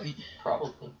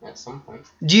 Probably at some point.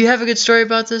 Do you have a good story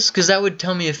about this? Because that would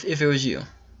tell me if it was you.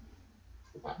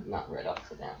 Not right off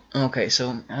the bat. Okay, so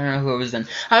I don't know who it was then.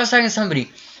 I was talking to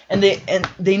somebody, and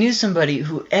they knew somebody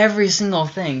who every single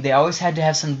thing they always had to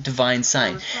have some divine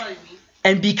sign.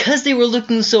 And because they were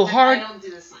looking so hard,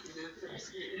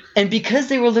 And because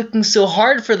they were looking so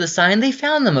hard for the sign, they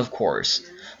found them, of course.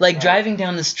 Like driving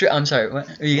down the street. I'm sorry.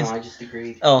 What? No, I just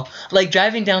agreed. Oh, like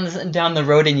driving down the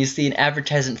road and you see an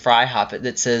advertisement for IHOP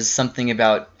that says something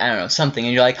about, I don't know, something,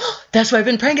 and you're like, oh, that's what I've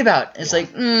been praying about. It's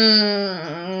like, you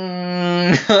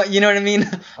know what I mean?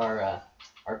 Our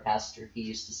pastor, he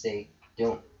used to say,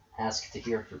 don't ask to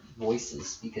hear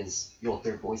voices because you'll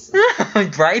hear voices.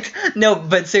 Right? No,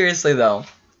 but seriously though,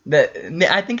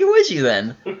 I think it was you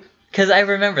then, because I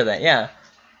remember that. Yeah.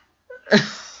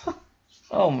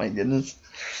 Oh my goodness.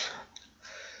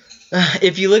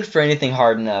 If you look for anything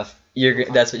hard enough,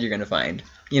 that's what you're gonna find.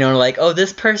 You know, like, oh,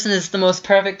 this person is the most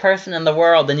perfect person in the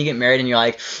world. Then you get married and you're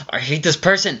like, I hate this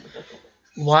person.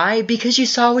 Why? Because you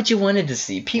saw what you wanted to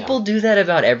see. People do that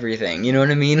about everything. You know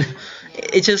what I mean?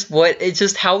 It's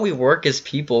just how we work as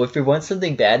people. If we want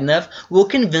something bad enough, we'll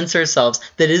convince ourselves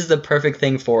that it is the perfect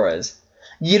thing for us.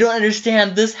 You don't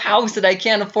understand. This house that I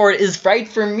can't afford is right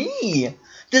for me.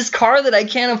 This car that I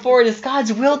can't afford is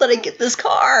God's will that I get this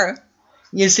car.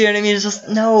 You see what I mean? It's just,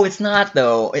 no, it's not,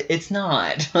 though. It's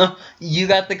not. You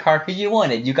got the car because you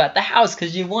wanted. You got the house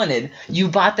because you wanted. You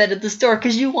bought that at the store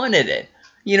because you wanted it.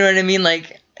 You know what I mean?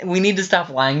 Like, we need to stop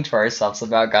lying to ourselves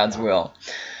about God's will.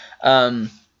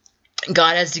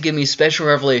 God has to give me special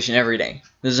revelation every day.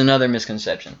 There's another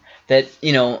misconception. That,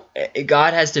 you know,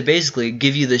 God has to basically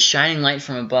give you the shining light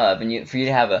from above and for you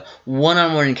to have a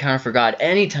one-on-one encounter for God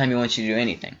anytime He wants you to do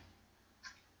anything.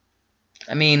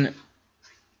 I mean,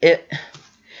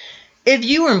 if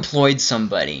you employed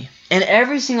somebody, and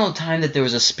every single time that there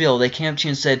was a spill, they came up to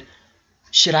you and said,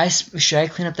 should I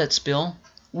clean up that spill?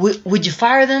 Would you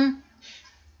fire them?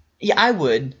 Yeah, I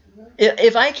would.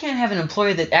 If I can't have an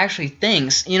employee that actually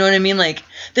thinks, you know what I mean? Like,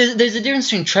 there's a difference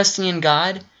between trusting in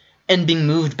God and being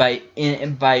moved by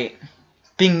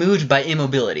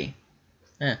immobility.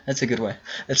 That's a good way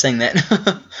of saying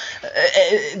that.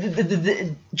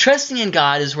 Trusting in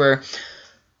God is where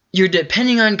you're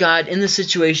depending on God in the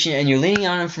situation, and you're leaning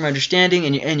on Him for understanding,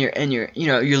 and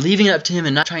you're leaving it up to Him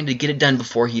and not trying to get it done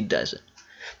before He does it.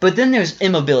 But then there's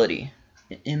immobility.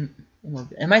 Am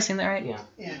I saying that right?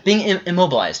 Yeah. Being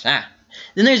immobilized.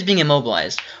 Then there's being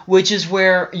immobilized, which is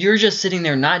where you're just sitting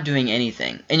there not doing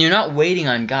anything, and you're not waiting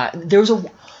on God. There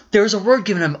was a word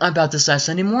given about this last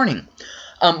Sunday morning.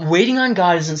 Waiting on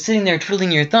God isn't sitting there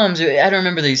twiddling your thumbs. I don't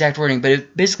remember the exact wording, but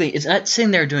it's not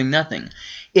sitting there doing nothing.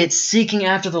 It's seeking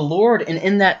after the Lord, and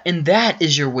in that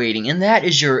is your waiting, and that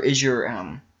is your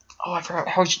I forgot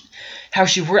how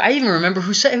she worded. I even remember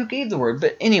who gave the word,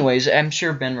 but anyways, I'm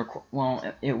sure Ben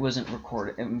it wasn't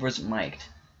recorded, it wasn't mic'd.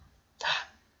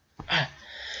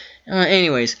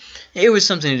 Anyways, it was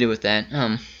something to do with that.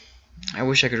 I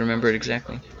wish I could remember it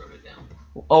exactly.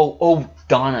 Oh,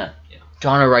 Donna. Yeah.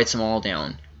 Donna writes them all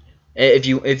down. If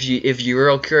you're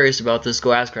real curious about this,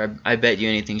 go ask her. I bet you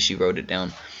anything she wrote it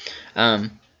down.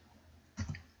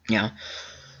 Yeah.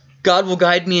 God will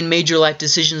guide me in major life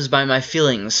decisions by my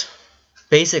feelings.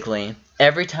 Basically,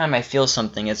 every time I feel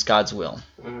something, it's God's will.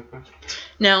 Mm-hmm.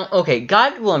 Now, okay,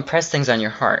 God will impress things on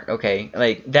your heart, okay?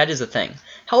 Like, that is a thing.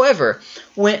 However,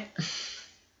 who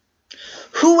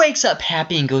wakes up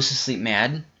happy and goes to sleep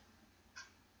mad?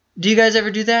 Do you guys ever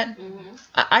do that? Mm-hmm.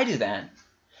 I do that.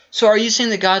 So are you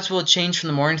saying that God's will change from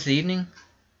the morning to the evening?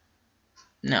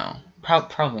 No,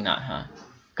 probably not, huh?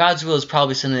 God's will is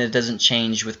probably something that doesn't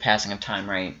change with passing of time,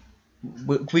 right?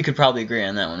 We could probably agree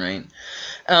on that one, right?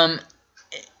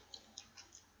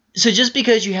 So just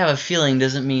because you have a feeling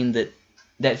doesn't mean that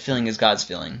that feeling is God's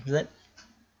feeling. Does that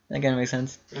kind of make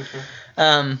sense?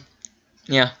 Mm-hmm.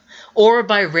 Yeah. Or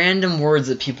by random words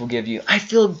that people give you. I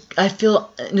feel.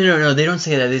 No, they don't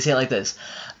say that. They say it like this.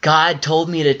 God told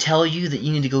me to tell you that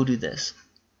you need to go do this.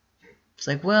 It's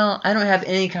like, well, I don't have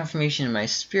any confirmation in my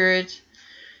spirit.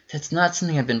 That's not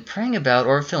something I've been praying about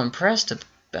or feel impressed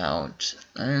about.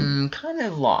 I'm kind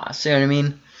of lost. You know what I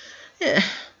mean? Yeah.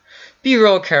 Be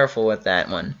real careful with that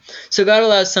one. So God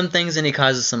allows some things and He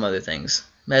causes some other things.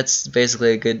 That's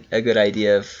basically a good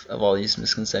idea of all these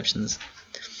misconceptions.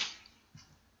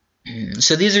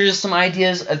 So these are just some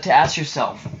ideas to ask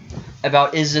yourself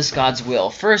about, is this God's will?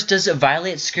 First, does it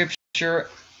violate Scripture?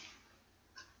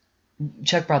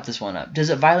 Chuck brought this one up. Does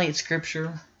it violate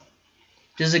Scripture?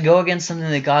 Does it go against something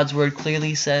that God's Word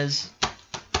clearly says?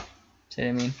 See what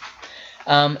I mean?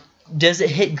 Does it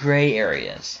hit gray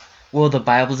areas? Well, the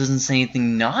Bible doesn't say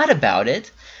anything not about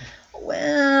it.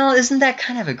 Well, isn't that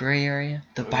kind of a gray area?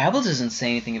 The Bible doesn't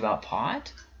say anything about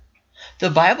pot. The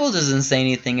Bible doesn't say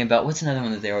anything about... What's another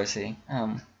one that they always say?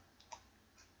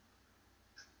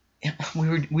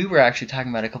 We were actually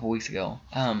talking about it a couple weeks ago.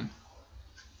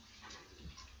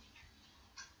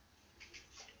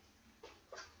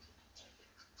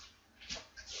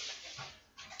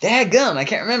 Dadgum, I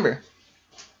can't remember.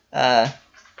 Well,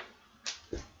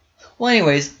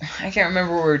 anyways, I can't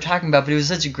remember what we were talking about, but it was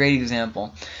such a great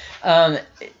example.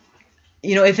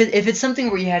 You know, if it's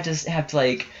something where you have to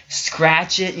like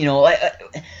scratch it, you know,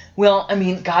 well, I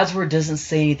mean, God's word doesn't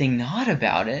say anything not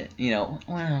about it, you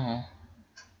know.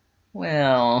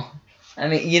 Well, I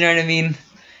mean, you know what I mean?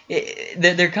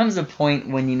 There comes a point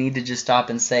when you need to just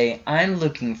stop and say, I'm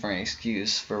looking for an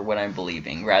excuse for what I'm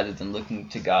believing, rather than looking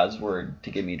to God's word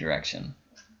to give me direction.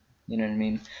 You know what I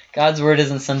mean? God's word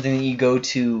isn't something that you go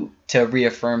to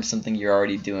reaffirm something you're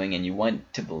already doing and you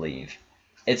want to believe.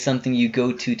 It's something you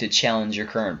go to challenge your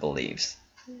current beliefs.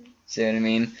 See what I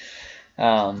mean?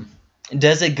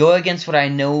 Does it go against what I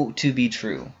know to be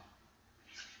true?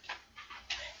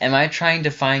 Am I trying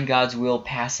to find God's will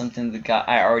past something that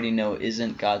I already know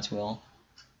isn't God's will?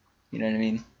 You know what I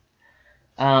mean?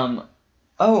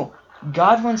 Oh,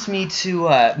 God wants me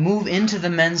to move into the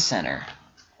men's center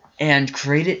and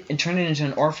create it and turn it into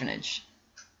an orphanage.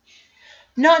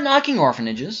 Not knocking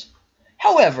orphanages.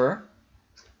 However,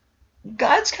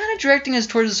 God's kind of directing us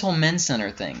towards this whole men's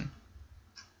center thing.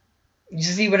 You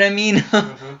see what I mean?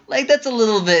 Mm-hmm. Like, that's a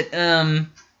little bit, I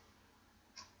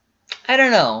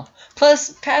don't know.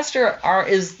 Plus, Pastor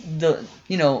is the,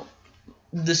 you know,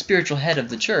 the spiritual head of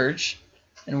the church,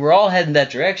 and we're all heading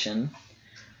that direction.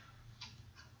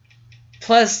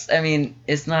 Plus, I mean,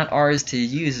 it's not ours to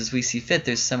use as we see fit.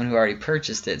 There's someone who already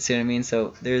purchased it. See what I mean?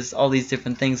 So there's all these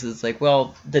different things. It's like,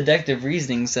 well, deductive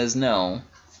reasoning says no.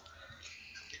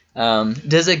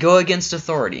 Does it go against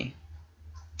authority?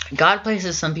 God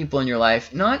places some people in your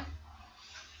life not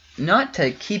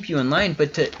to keep you in line,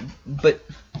 but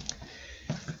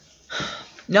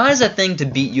not as a thing to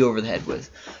beat you over the head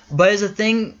with, but as a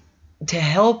thing to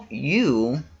help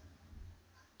you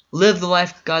live the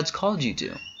life God's called you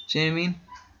to. See what I mean?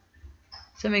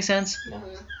 Does that make sense? Yeah.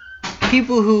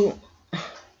 People who...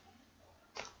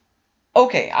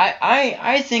 Okay,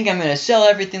 I think I'm going to sell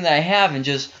everything that I have and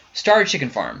just start a chicken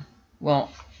farm.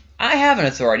 Well, I have an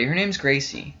authority. Her name's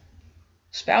Gracie.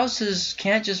 Spouses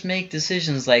can't just make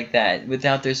decisions like that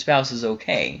without their spouse's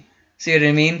okay. See what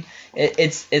I mean?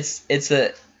 It's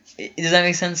a... Does that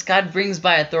make sense? God brings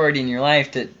by authority in your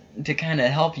life to kind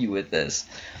of help you with this.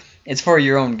 It's for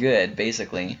your own good,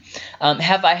 basically.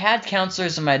 Have I had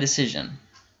counselors in my decision?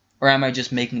 Or am I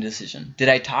just making a decision? Did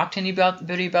I talk to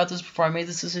anybody about this before I made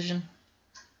this decision?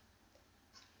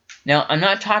 Now, I'm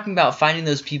not talking about finding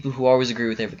those people who always agree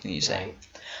with everything you say. Right.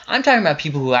 I'm talking about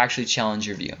people who actually challenge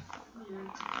your view.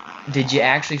 Did you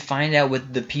actually find out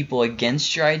what the people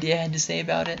against your idea had to say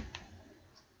about it?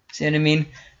 See what I mean?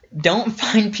 Don't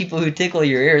find people who tickle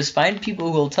your ears. Find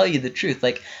people who will tell you the truth.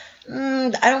 Like,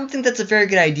 I don't think that's a very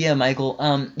good idea,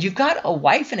 Michael. You've got a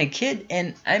wife and a kid,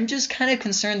 and I'm just kind of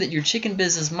concerned that your chicken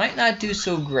business might not do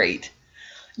so great.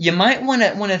 You might want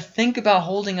to think about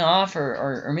holding off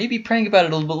or maybe praying about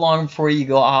it a little bit longer before you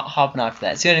go hopping off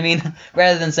that. See what I mean?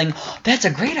 Rather than saying, oh, that's a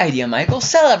great idea, Michael.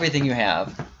 Sell everything you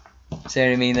have. See what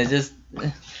I mean? Just,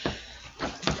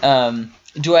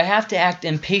 do I have to act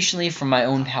impatiently for my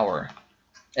own power?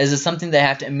 Is it something that I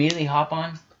have to immediately hop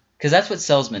on? Because that's what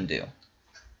salesmen do.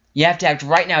 You have to act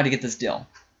right now to get this deal.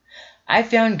 I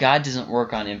found God doesn't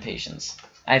work on impatience.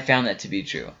 I found that to be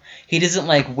true. He doesn't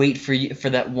like wait for you for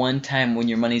that one time when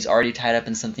your money's already tied up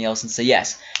in something else and say,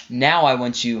 yes, now I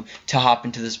want you to hop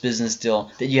into this business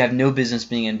deal that you have no business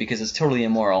being in because it's totally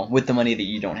immoral with the money that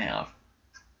you don't have.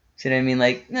 See what I mean?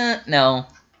 Like, no.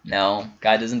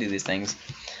 God doesn't do these things.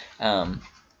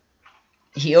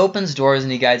 He opens doors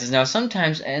and he guides us. Now,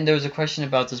 sometimes, and there was a question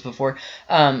about this before,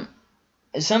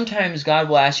 sometimes God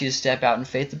will ask you to step out in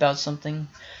faith about something,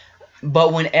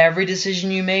 but when every decision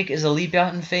you make is a leap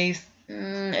out in faith,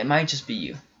 it might just be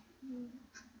you.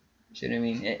 See what I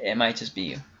mean? It might just be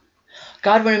you.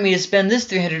 God wanted me to spend this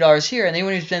 $300 here, and they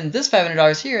wanted me to spend this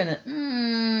 $500 here, and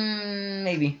then,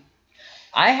 maybe.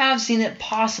 I have seen it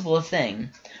possible a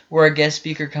thing where a guest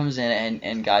speaker comes in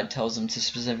and God tells them to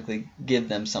specifically give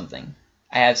them something.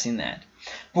 I have seen that.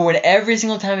 But when every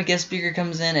single time a guest speaker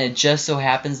comes in and it just so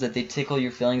happens that they tickle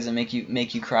your feelings and make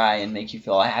you cry and make you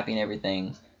feel happy and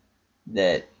everything,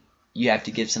 that you have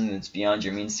to give something that's beyond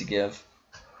your means to give.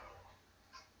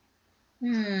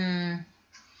 One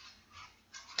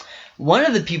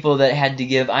of the people that had to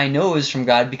give, I know, was from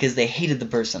God because they hated the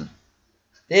person.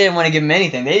 They didn't want to give them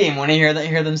anything. They didn't want to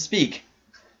hear them speak.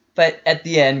 But at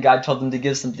the end, God told them to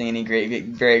give something, and he gave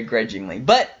very grudgingly.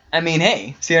 But, I mean,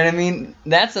 hey, see what I mean?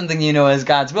 That's something you know is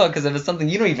God's will, because if it's something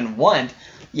you don't even want,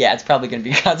 yeah, it's probably going to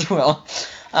be God's will.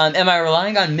 Am I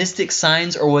relying on mystic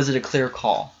signs, or was it a clear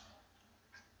call?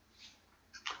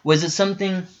 Was it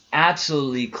something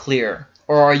absolutely clear?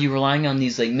 Or are you relying on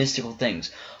these like mystical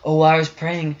things? Oh, well, I was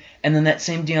praying, and then that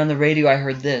same day on the radio I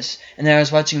heard this, and then I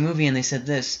was watching a movie and they said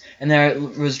this, and then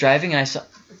I was driving and I saw...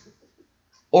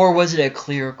 Or was it a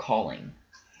clear calling?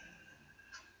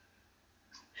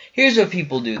 Here's what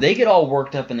people do. They get all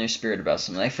worked up in their spirit about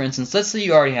something. Like, for instance, let's say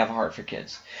you already have a heart for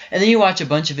kids, and then you watch a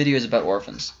bunch of videos about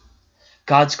orphans.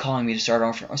 God's calling me to start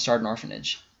an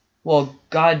orphanage. Well,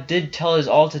 God did tell us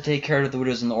all to take care of the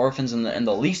widows and the orphans and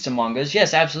the least among us.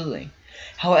 Yes, absolutely.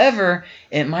 However,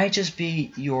 it might just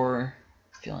be your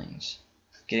feelings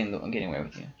getting away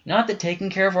with you. Not that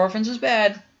taking care of orphans is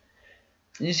bad.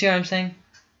 You see what I'm saying?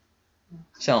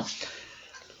 So,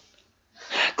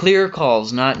 clear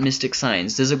calls, not mystic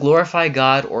signs. Does it glorify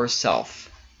God or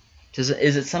self? Is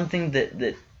it something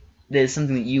that is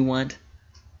something that you want?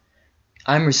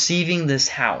 I'm receiving this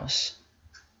house.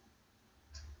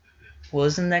 Well,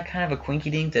 isn't that kind of a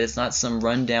quinky-dink that it's not some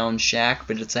rundown shack,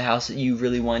 but it's a house that you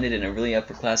really wanted in a really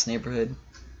upper-class neighborhood?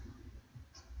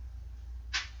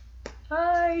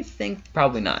 I think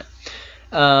probably not.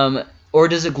 Or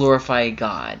does it glorify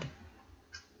God?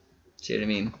 See what I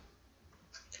mean?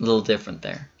 It's a little different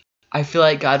there. I feel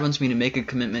like God wants me to make a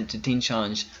commitment to Teen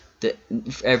Challenge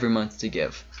every month to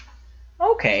give.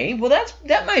 Okay, well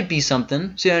that might be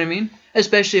something. See what I mean?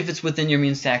 Especially if it's within your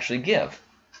means to actually give.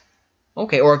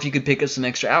 Okay, or if you could pick up some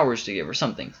extra hours to give or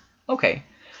something. Okay.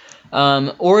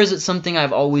 Or is it something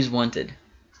I've always wanted?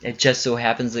 It just so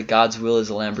happens that God's will is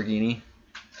a Lamborghini.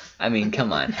 I mean,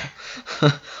 come on.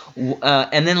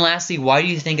 And then lastly, why do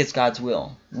you think it's God's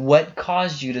will? What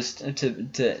caused you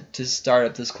to start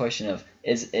up this question of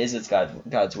is it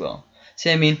God's will? See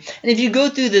what I mean? And if you go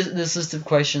through this list of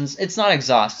questions, it's not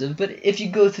exhaustive, but if you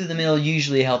go through them, it'll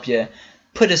usually help you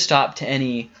put a stop to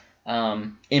any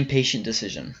impatient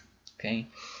decision. Okay,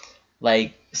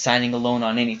 like signing a loan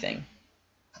on anything.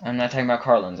 I'm not talking about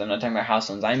car loans. I'm not talking about house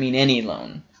loans. I mean any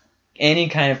loan. Any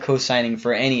kind of co-signing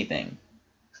for anything.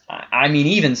 I mean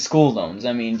even school loans.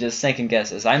 I mean just second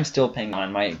guesses. I'm still paying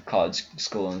on my college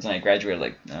school loans and I graduated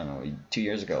like, I don't know, 2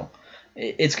 years ago.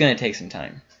 It's going to take some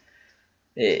time.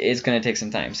 It's going to take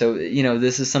some time. So, you know,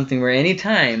 this is something where any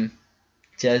time,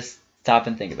 just stop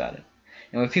and think about it.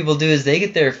 And what people do is they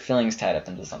get their feelings tied up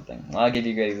into something. Well, I'll give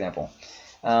you a great example.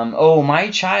 Oh, my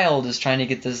child is trying to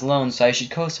get this loan, so I should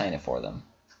co-sign it for them.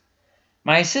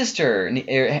 My sister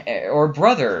or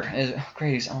brother is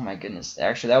Grace. Oh my goodness!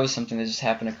 Actually, that was something that just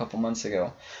happened a couple months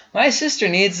ago. My sister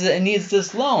needs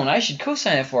this loan. I should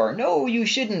co-sign it for her. No, you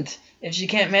shouldn't. If she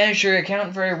can't manage her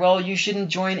account very well, you shouldn't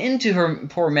join into her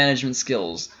poor management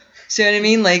skills. See what I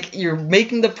mean? Like, you're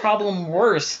making the problem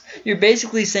worse. You're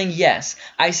basically saying, yes,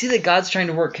 I see that God's trying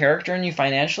to work character in you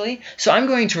financially, so I'm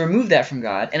going to remove that from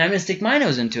God, and I'm going to stick my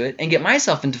nose into it and get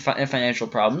myself into financial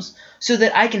problems so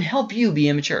that I can help you be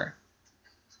immature.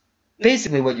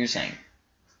 Basically what you're saying.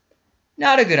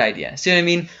 Not a good idea. See what I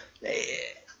mean?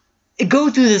 Go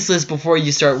through this list before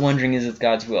you start wondering, is it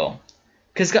God's will?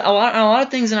 Because a lot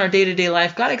of things in our day-to-day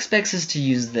life, God expects us to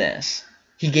use this.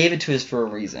 He gave it to us for a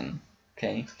reason.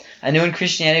 Okay? I know in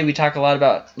Christianity we talk a lot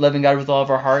about loving God with all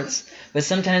of our hearts, but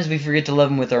sometimes we forget to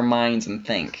love Him with our minds and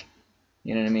think.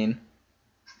 You know what I mean?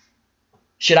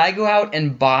 Should I go out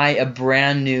and buy a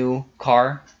brand new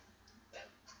car?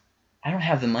 I don't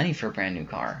have the money for a brand new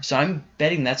car, so I'm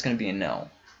betting that's going to be a no.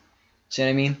 See what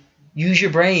I mean? Use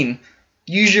your brain.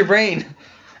 Use your brain.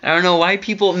 I don't know why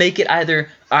people make it either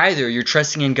you're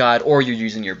trusting in God or you're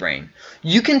using your brain.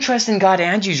 You can trust in God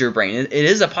and use your brain. It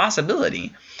is a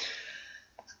possibility.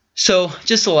 So,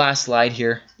 just the last slide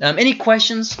here. Any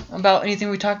questions about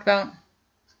anything we talked about?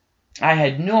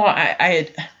 I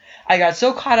got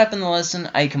so caught up in the lesson,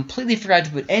 I completely forgot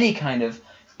to put any kind of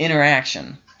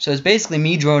interaction. So it's basically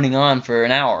me droning on for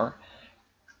an hour.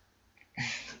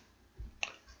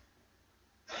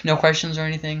 No questions or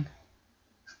anything?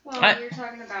 Well, you're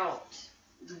talking about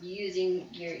using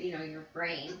your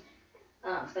brain,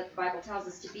 but the Bible tells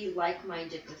us to be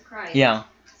like-minded with Christ. Yeah.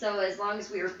 So as long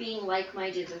as we are being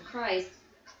like-minded with Christ,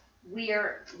 we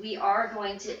are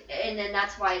going to, and then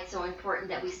that's why it's so important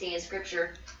that we stay in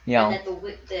Scripture. Yeah. And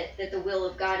that the will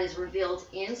of God is revealed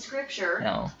in Scripture.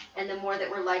 Yeah. And the more that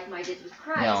we're like-minded with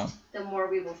Christ, the more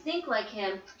we will think like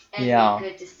Him and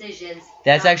make good decisions.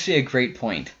 That's actually a great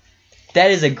point. That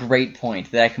is a great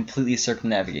point that I completely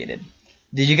circumnavigated.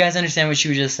 Did you guys understand what she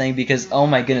was just saying? Because, oh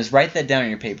my goodness, write that down on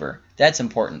your paper. That's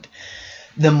important.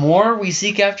 The more we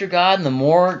seek after God and the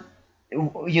more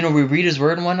we read His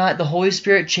Word and whatnot, the Holy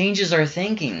Spirit changes our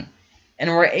thinking. And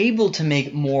we're able to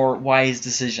make more wise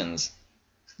decisions.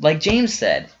 Like James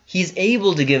said, He's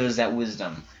able to give us that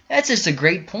wisdom. That's just a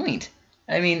great point.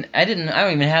 I mean, I don't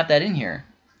even have that in here.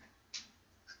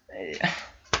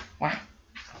 Wow.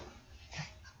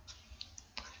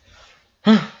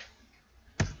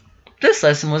 This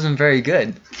lesson wasn't very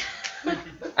good.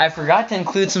 I forgot to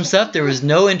include some stuff. There was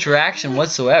no interaction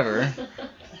whatsoever.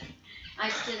 I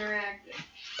just interacted.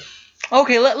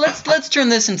 Okay, let's turn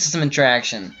this into some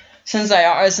interaction. Since I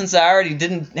already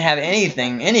didn't have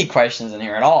any questions in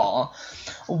here at all,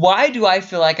 why do I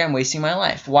feel like I'm wasting my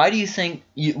life? Why do you think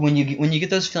when you get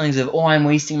those feelings of, oh, I'm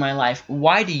wasting my life?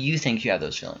 Why do you think you have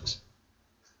those feelings?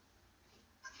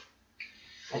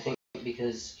 I think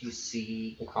because you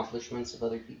see accomplishments of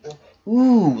other people.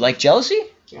 Ooh, like jealousy?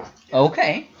 Yeah.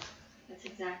 Okay. That's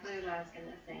exactly what I was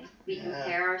gonna say. We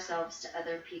compare ourselves to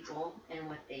other people and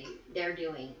what they're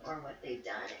doing or what they've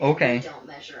done. And Okay. we don't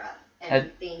measure up. And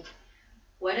we think,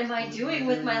 what am I doing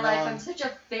with my life? I'm such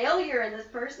a failure, and this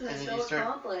person is so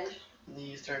accomplished. And then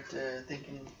you start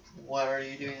thinking, what are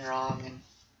you doing wrong, and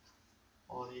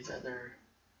all these other...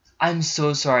 I'm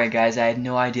so sorry, guys. I had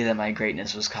no idea that my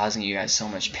greatness was causing you guys so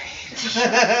much pain.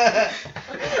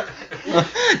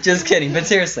 Just kidding, but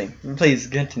seriously, please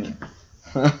continue.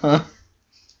 I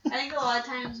think a lot of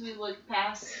times we look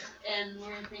past and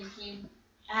we're thinking,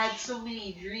 I had so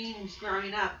many dreams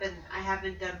growing up, and I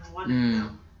haven't done one of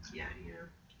them. Yeah, you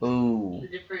know. Ooh. The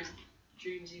different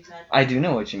dreams you've had. I do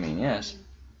know what you mean, yes.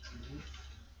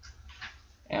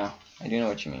 Yeah, I do know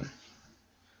what you mean.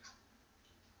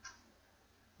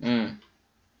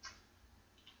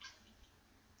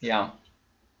 Yeah.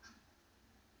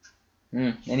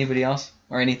 Anybody else?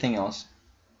 Or anything else?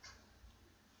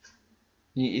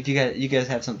 If you guys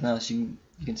have something else, you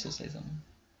can still say something.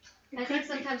 I think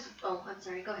sometimes. Oh, I'm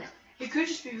sorry. Go ahead. It could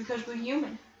just be because we're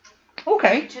human.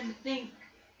 Okay. We tend to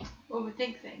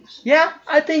overthink things. Yeah,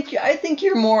 I think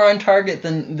you're more on target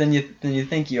than you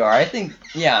think you are. I think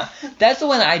that's the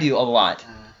one I do a lot.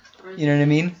 You know what I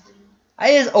mean?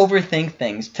 I just overthink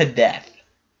things to death.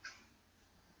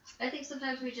 I think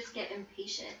sometimes we just get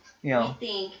impatient. Yeah. We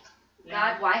think,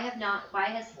 God, why hasn't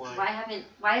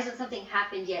something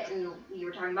happened yet? And you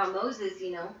were talking about Moses,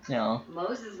 you know. Yeah.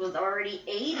 Moses was already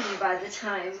 80 by the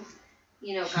time,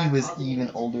 you know, God He was called even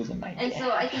him. older than my dad. And so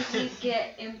I think we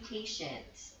get impatient.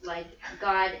 Like,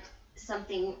 God,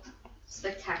 something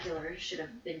spectacular should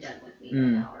have been done with me by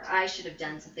now, or I should have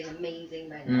done something amazing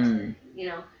by now, you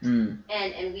know.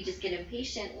 And we just get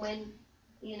impatient when,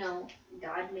 you know,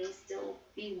 God may still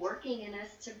be working in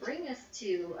us to bring us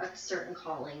to a certain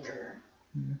calling or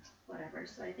whatever.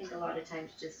 So I think a lot of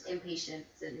times just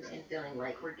impatience and feeling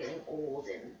like we're getting old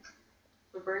and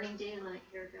we're burning daylight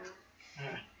here, God.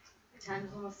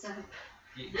 Time's almost up.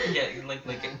 Yeah, like,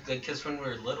 because when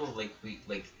we're little,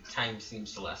 time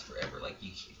seems to last forever. Like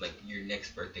your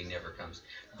next birthday never comes.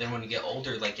 But then when you get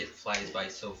older, it flies by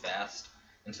so fast,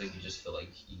 and so you just feel like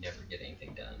you never get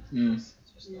anything done. It's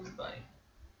just going by.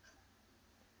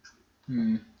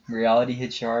 Reality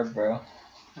hits you hard, bro.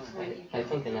 I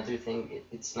think another thing,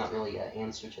 it's not really an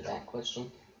answer to that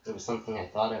question. It was something I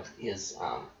thought of is,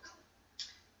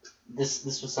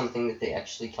 this was something that they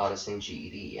actually taught us in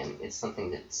GED, and it's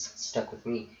something that's stuck with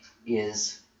me,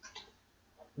 is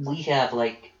we have,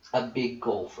 a big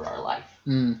goal for our life.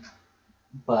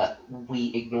 But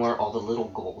we ignore all the little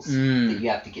goals that you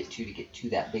have to get to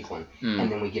that big one.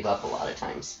 And then we give up a lot of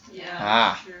times.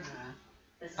 Yeah, true.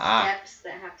 The steps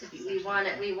that have to be. We want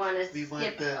to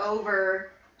skip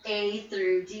over A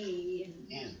through D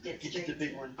and get to the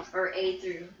big one. Or A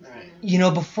through. Right. You know,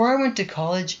 before I went to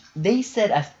college, they said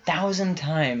 1,000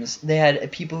 times. They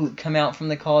had people who come out from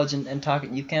the college and talk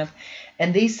at youth camp,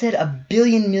 and they said 1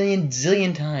 billion, million,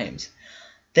 zillion times,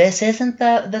 this isn't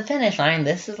the finish line,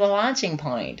 this is the launching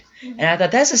point. And I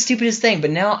thought, that's the stupidest thing,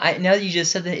 but now that you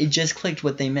just said that, it just clicked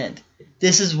what they meant.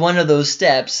 This is one of those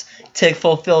steps to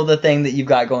fulfill the thing that you've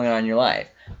got going on in your life.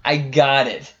 I got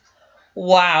it.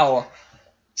 Wow.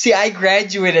 See, I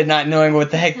graduated not knowing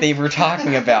what the heck they were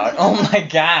talking about. Oh my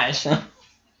gosh.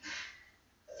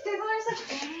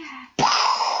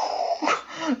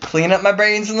 Clean up my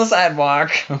brains on the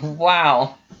sidewalk.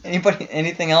 Wow.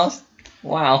 Anything else?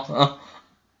 Wow.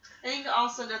 I think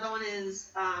also another one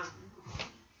is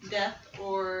death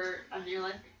or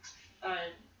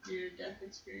near death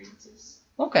experiences.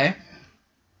 Okay.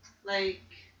 Like,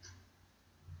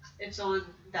 if someone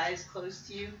dies close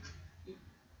to you,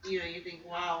 you know, you think,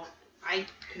 wow, I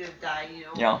could have died, you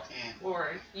know. Yeah.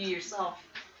 Or you yourself,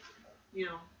 you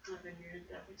know, have a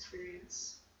near-death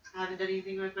experience. I haven't done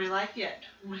anything with my life yet.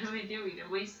 What am I doing?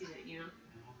 I'm wasting it, you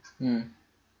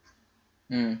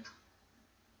know.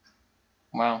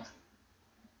 Wow.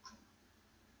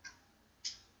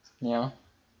 Yeah.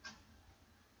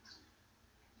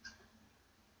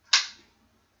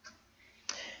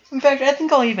 In fact, I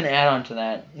think I'll even add on to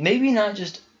that. Maybe not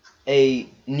just a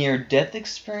near-death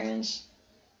experience,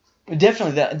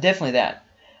 Definitely that.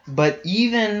 But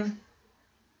even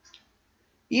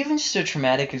just a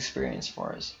traumatic experience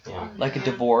for us, Yeah. like a Yeah.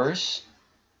 divorce,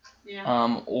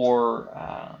 Yeah. or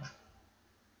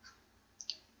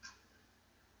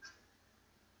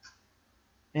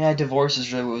divorce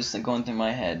is really what was going through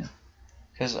my head.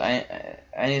 Because I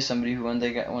knew somebody who when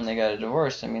they got a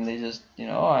divorce, I mean, they just,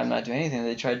 oh, I'm not doing anything.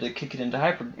 They tried to kick it into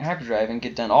hyperdrive and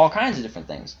get done all kinds of different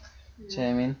things. See what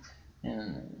I mean?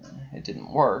 And it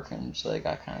didn't work, and so they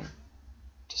got kind of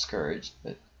discouraged.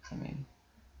 But I mean,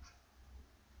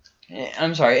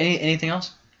 I'm sorry. Anything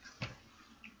else?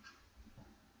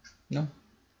 No.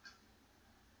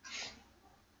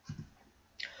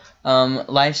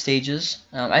 Life stages.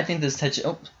 I think this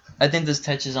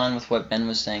touches on with what Ben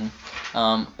was saying.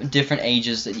 Different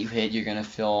ages that you hit, you're gonna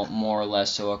feel more or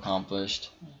less so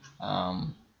accomplished.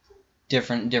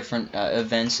 Different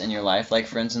events in your life. Like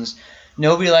for instance,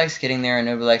 nobody likes getting there, and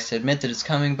nobody likes to admit that it's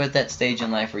coming. But that stage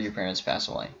in life where your parents pass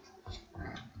away.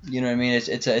 You know what I mean?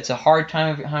 It's a hard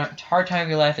time of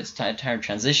your life. It's a time of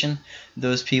transition.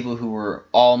 Those people who were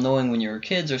all knowing when you were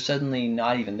kids are suddenly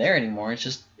not even there anymore.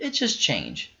 It's just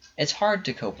change. It's hard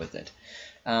to cope with it,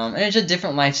 and it's a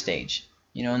different life stage.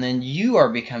 And then you are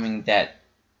becoming that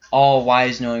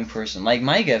all-wise knowing person. Like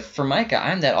for Micah,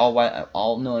 I'm that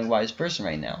all-knowing wise person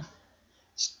right now.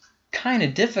 It's kind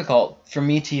of difficult for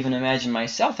me to even imagine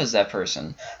myself as that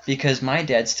person because my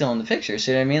dad's still in the picture.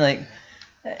 See what I mean? Like,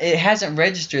 it hasn't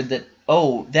registered that,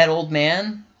 oh, that old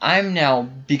man, I'm now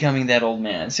becoming that old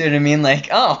man. See what I mean? Like,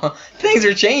 oh, things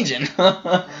are changing.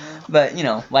 But,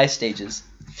 life stages.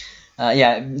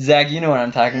 Yeah, Zach, you know what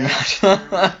I'm talking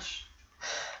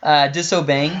about.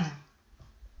 Disobeying,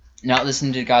 not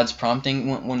listening to God's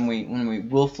prompting. When we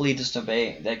willfully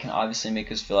disobey, that can obviously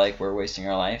make us feel like we're wasting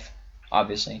our life,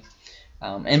 obviously.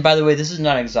 And by the way, this is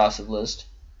not an exhaustive list.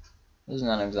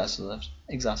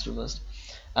 Exhaustive list.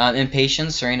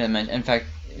 Impatience, Serena mentioned. In fact,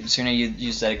 Serena, you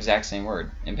used that exact same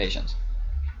word, impatience.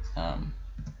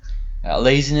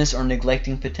 Laziness or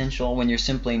neglecting potential when you're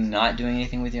simply not doing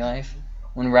anything with your life.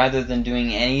 When rather than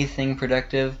doing anything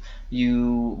productive,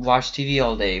 you watch TV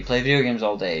all day, play video games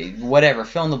all day, whatever,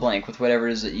 fill in the blank with whatever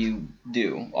it is that you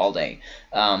do all day.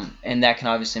 And that can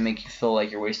obviously make you feel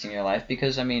like you're wasting your life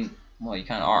because, I mean, well, you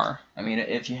kind of are. I mean,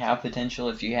 if you have potential,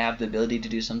 if you have the ability to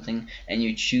do something and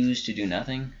you choose to do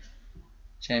nothing,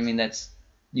 see what I mean?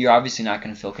 You're obviously not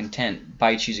going to feel content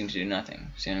by choosing to do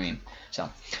nothing. See what I mean? So,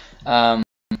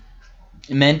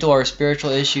 mental or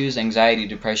spiritual issues, anxiety,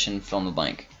 depression, fill in the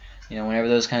blank. Whenever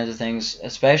those kinds of things,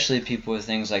 especially people with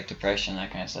things like depression,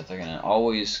 that kind of stuff, they're going to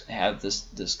always have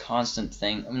this constant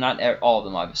thing. Not all of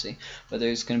them, obviously, but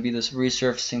there's going to be this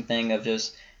resurfacing thing of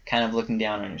just kind of looking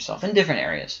down on yourself in different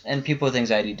areas. And people with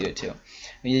anxiety do it too.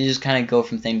 You just kind of go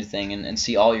from thing to thing and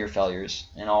see all your failures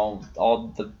and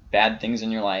all the bad things in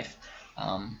your life.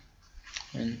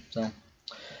 And so,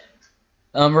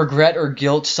 regret or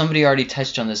guilt. Somebody already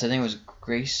touched on this. I think it was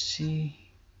Gracie.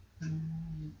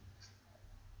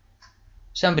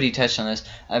 Somebody touched on this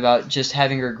about just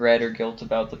having regret or guilt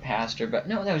about the past or about.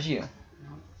 No, that was you.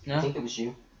 No, I think it was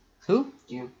you. Who?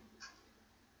 You.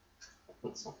 I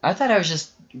think so. I thought I was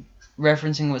just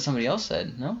referencing what somebody else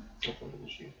said. No. I think it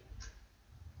was you.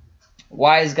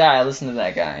 Wise guy. Listen to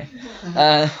that guy.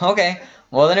 Okay.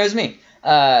 Well, then it was me.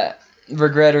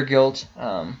 Regret or guilt.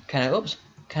 Kind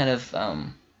of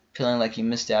feeling like you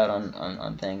missed out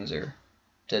on things or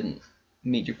didn't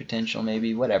meet your potential,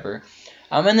 maybe, whatever.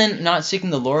 And then not seeking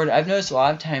the Lord. I've noticed a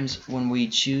lot of times when we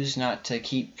choose not to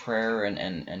keep prayer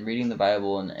and reading the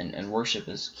Bible and worship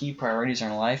as key priorities in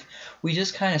our life, we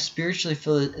just kind of spiritually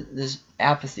feel this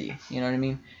apathy, you know what I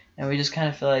mean? And we just kind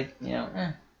of feel like,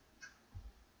 And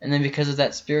then because of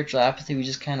that spiritual apathy, we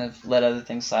just kind of let other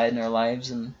things slide in our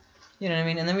lives, and you know what I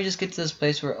mean? And then we just get to this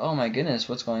place where, oh my goodness,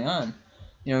 what's going on?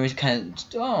 We kind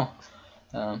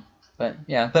of, but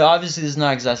yeah, but obviously this is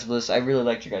not exhaustive list. I really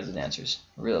liked your guys' answers.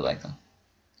 I really like them.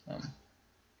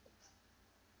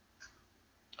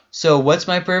 So what's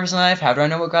my purpose in life? How do I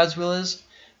know what God's will is?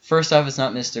 First off, it's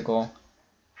not mystical.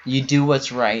 You do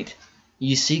what's right.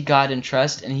 You seek God and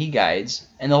trust, and He guides.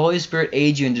 And the Holy Spirit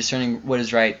aids you in discerning what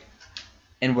is right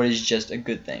and what is just a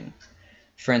good thing.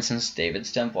 For instance,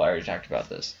 David's temple, I already talked about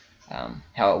this.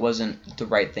 How it wasn't the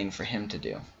right thing for him to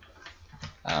do.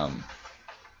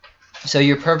 So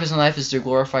your purpose in life is to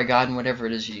glorify God in whatever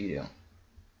it is you do.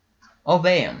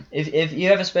 Obey Him. If you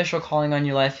have a special calling on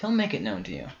your life, He'll make it known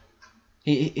to you.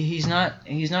 He's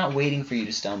not waiting for you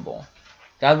to stumble.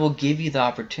 God will give you the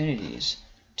opportunities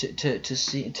to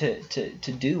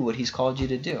do what He's called you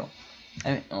to do.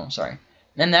 And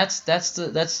that's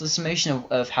the summation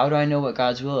of how do I know what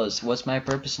God's will is? What's my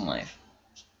purpose in life?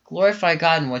 Glorify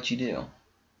God in what you do.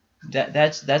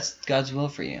 That's God's will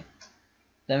for you.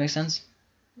 Does that make sense?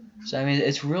 So I mean,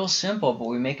 it's real simple, but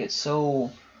we make it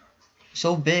so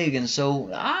big and so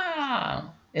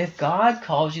If God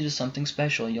calls you to something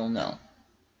special, you'll know.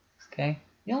 Okay?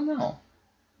 You'll know.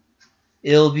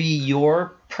 It'll be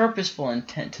your purposeful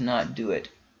intent to not do it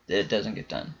that it doesn't get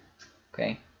done.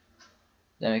 Okay? Does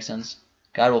that make sense?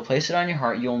 God will place it on your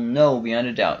heart. You'll know beyond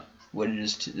a doubt what it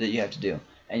is that you have to do,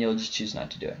 and you'll just choose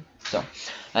not to do it. So,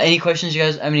 any questions, you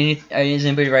guys? I mean, is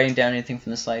anybody writing down anything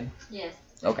from the slide? Yes.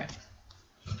 Okay.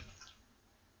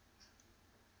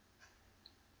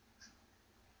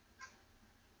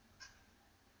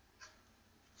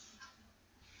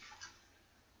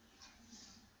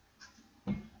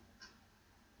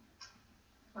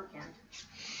 Okay.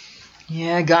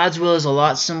 Yeah, God's will is a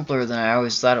lot simpler than I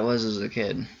always thought it was as a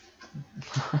kid.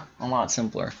 A lot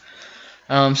simpler.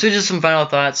 So just some final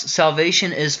thoughts.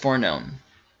 Salvation is foreknown,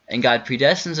 and God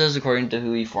predestines us according to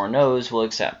who He foreknows will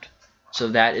accept. So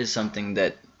that is something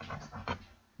that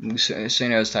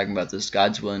Serena was talking about, this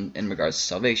God's will in regards to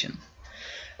salvation.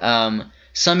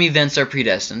 Some events are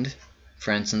predestined.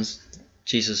 For instance,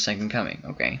 Jesus' second coming.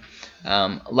 Okay.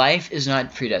 Life is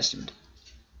not predestined.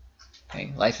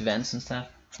 Okay, life events and stuff.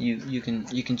 You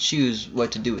can choose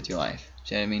what to do with your life.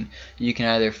 Do you know what I mean? You can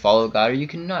either follow God or you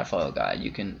can not follow God.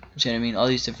 You can, do you know what I mean? All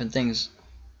these different things.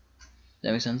 Does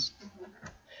that make sense?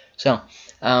 So,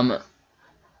 now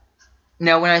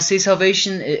when I say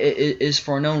salvation is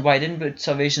foreknown, why I didn't put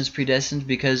salvation is predestined?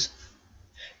 Because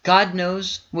God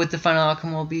knows what the final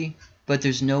outcome will be, but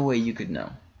there's no way you could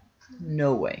know.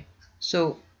 No way.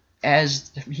 So,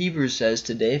 as Hebrews says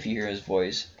today, if you hear His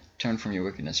voice, turn from your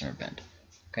wickedness and repent.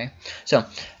 Okay? So,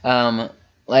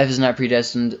 life is not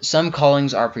predestined. Some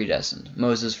callings are predestined.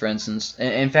 Moses, for instance.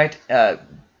 In fact,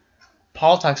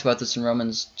 Paul talks about this in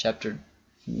Romans chapter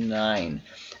 9,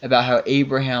 about how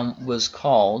Abraham was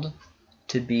called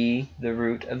to be the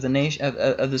root of the nation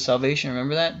of the salvation.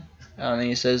 Remember that? And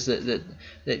he says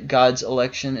that God's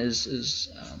election is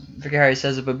I forget how he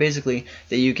says it, but basically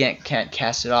that you can't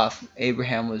cast it off.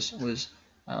 Abraham was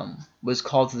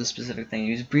called to this specific thing.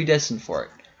 He was predestined for it.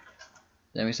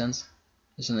 Does that make sense?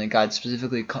 It's something that God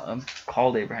specifically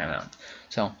called Abraham out.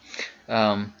 So,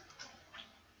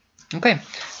 okay.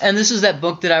 And this is that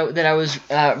book that I was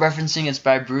referencing. It's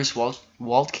by Bruce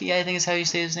Waltke, I think is how you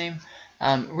say his name.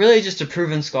 Really just a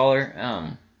proven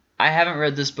scholar. I haven't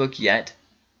read this book yet.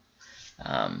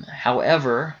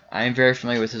 However, I am very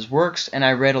familiar with his works, and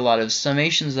I read a lot of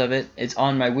summations of it. It's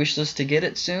on my wish list to get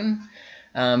it soon.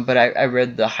 But I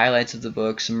read the highlights of the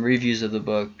book, some reviews of the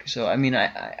book. So, I mean,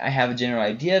 I have a general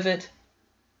idea of it.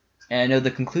 And I know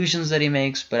the conclusions that he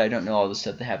makes, but I don't know all the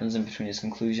stuff that happens in between his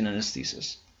conclusion and his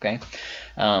thesis. Okay?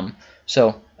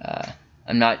 So,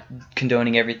 I'm not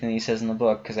condoning everything he says in the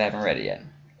book because I haven't read it yet.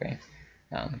 Okay?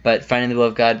 But Finding the Will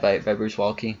of God by Bruce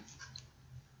Waltke.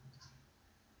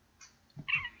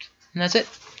 And that's it.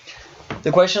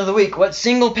 The question of the week. What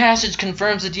single passage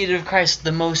confirms the deity of Christ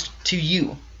the most to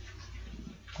you?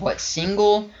 What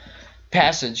single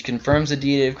passage confirms the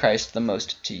deity of Christ the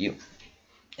most to you?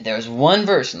 If there was one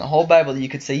verse in the whole Bible that you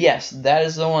could say, yes, that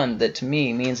is the one that to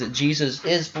me means that Jesus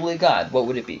is fully God, what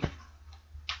would it be?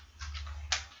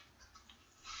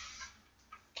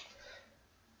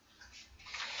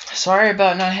 Sorry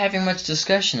about not having much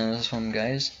discussion in this one,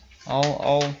 guys.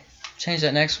 I'll change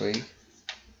that next week.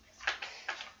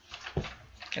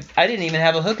 I didn't even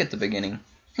have a hook at the beginning.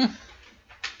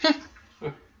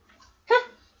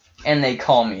 And they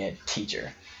call me a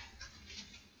teacher.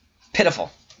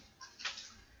 Pitiful.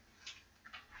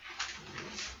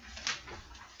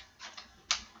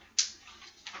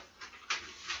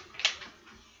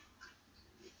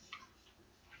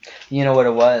 You know what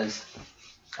it was?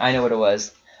 I know what it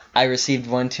was. I received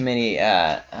one too many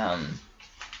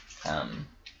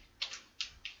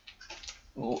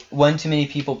one too many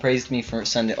people praised me for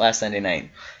last Sunday night,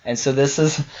 and so this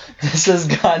is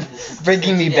God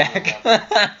bringing me back.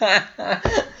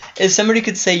 If somebody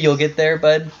could say, "You'll get there,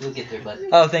 bud." You'll get there, bud.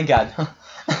 Oh, thank God.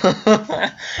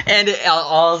 And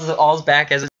all's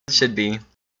back as it should be.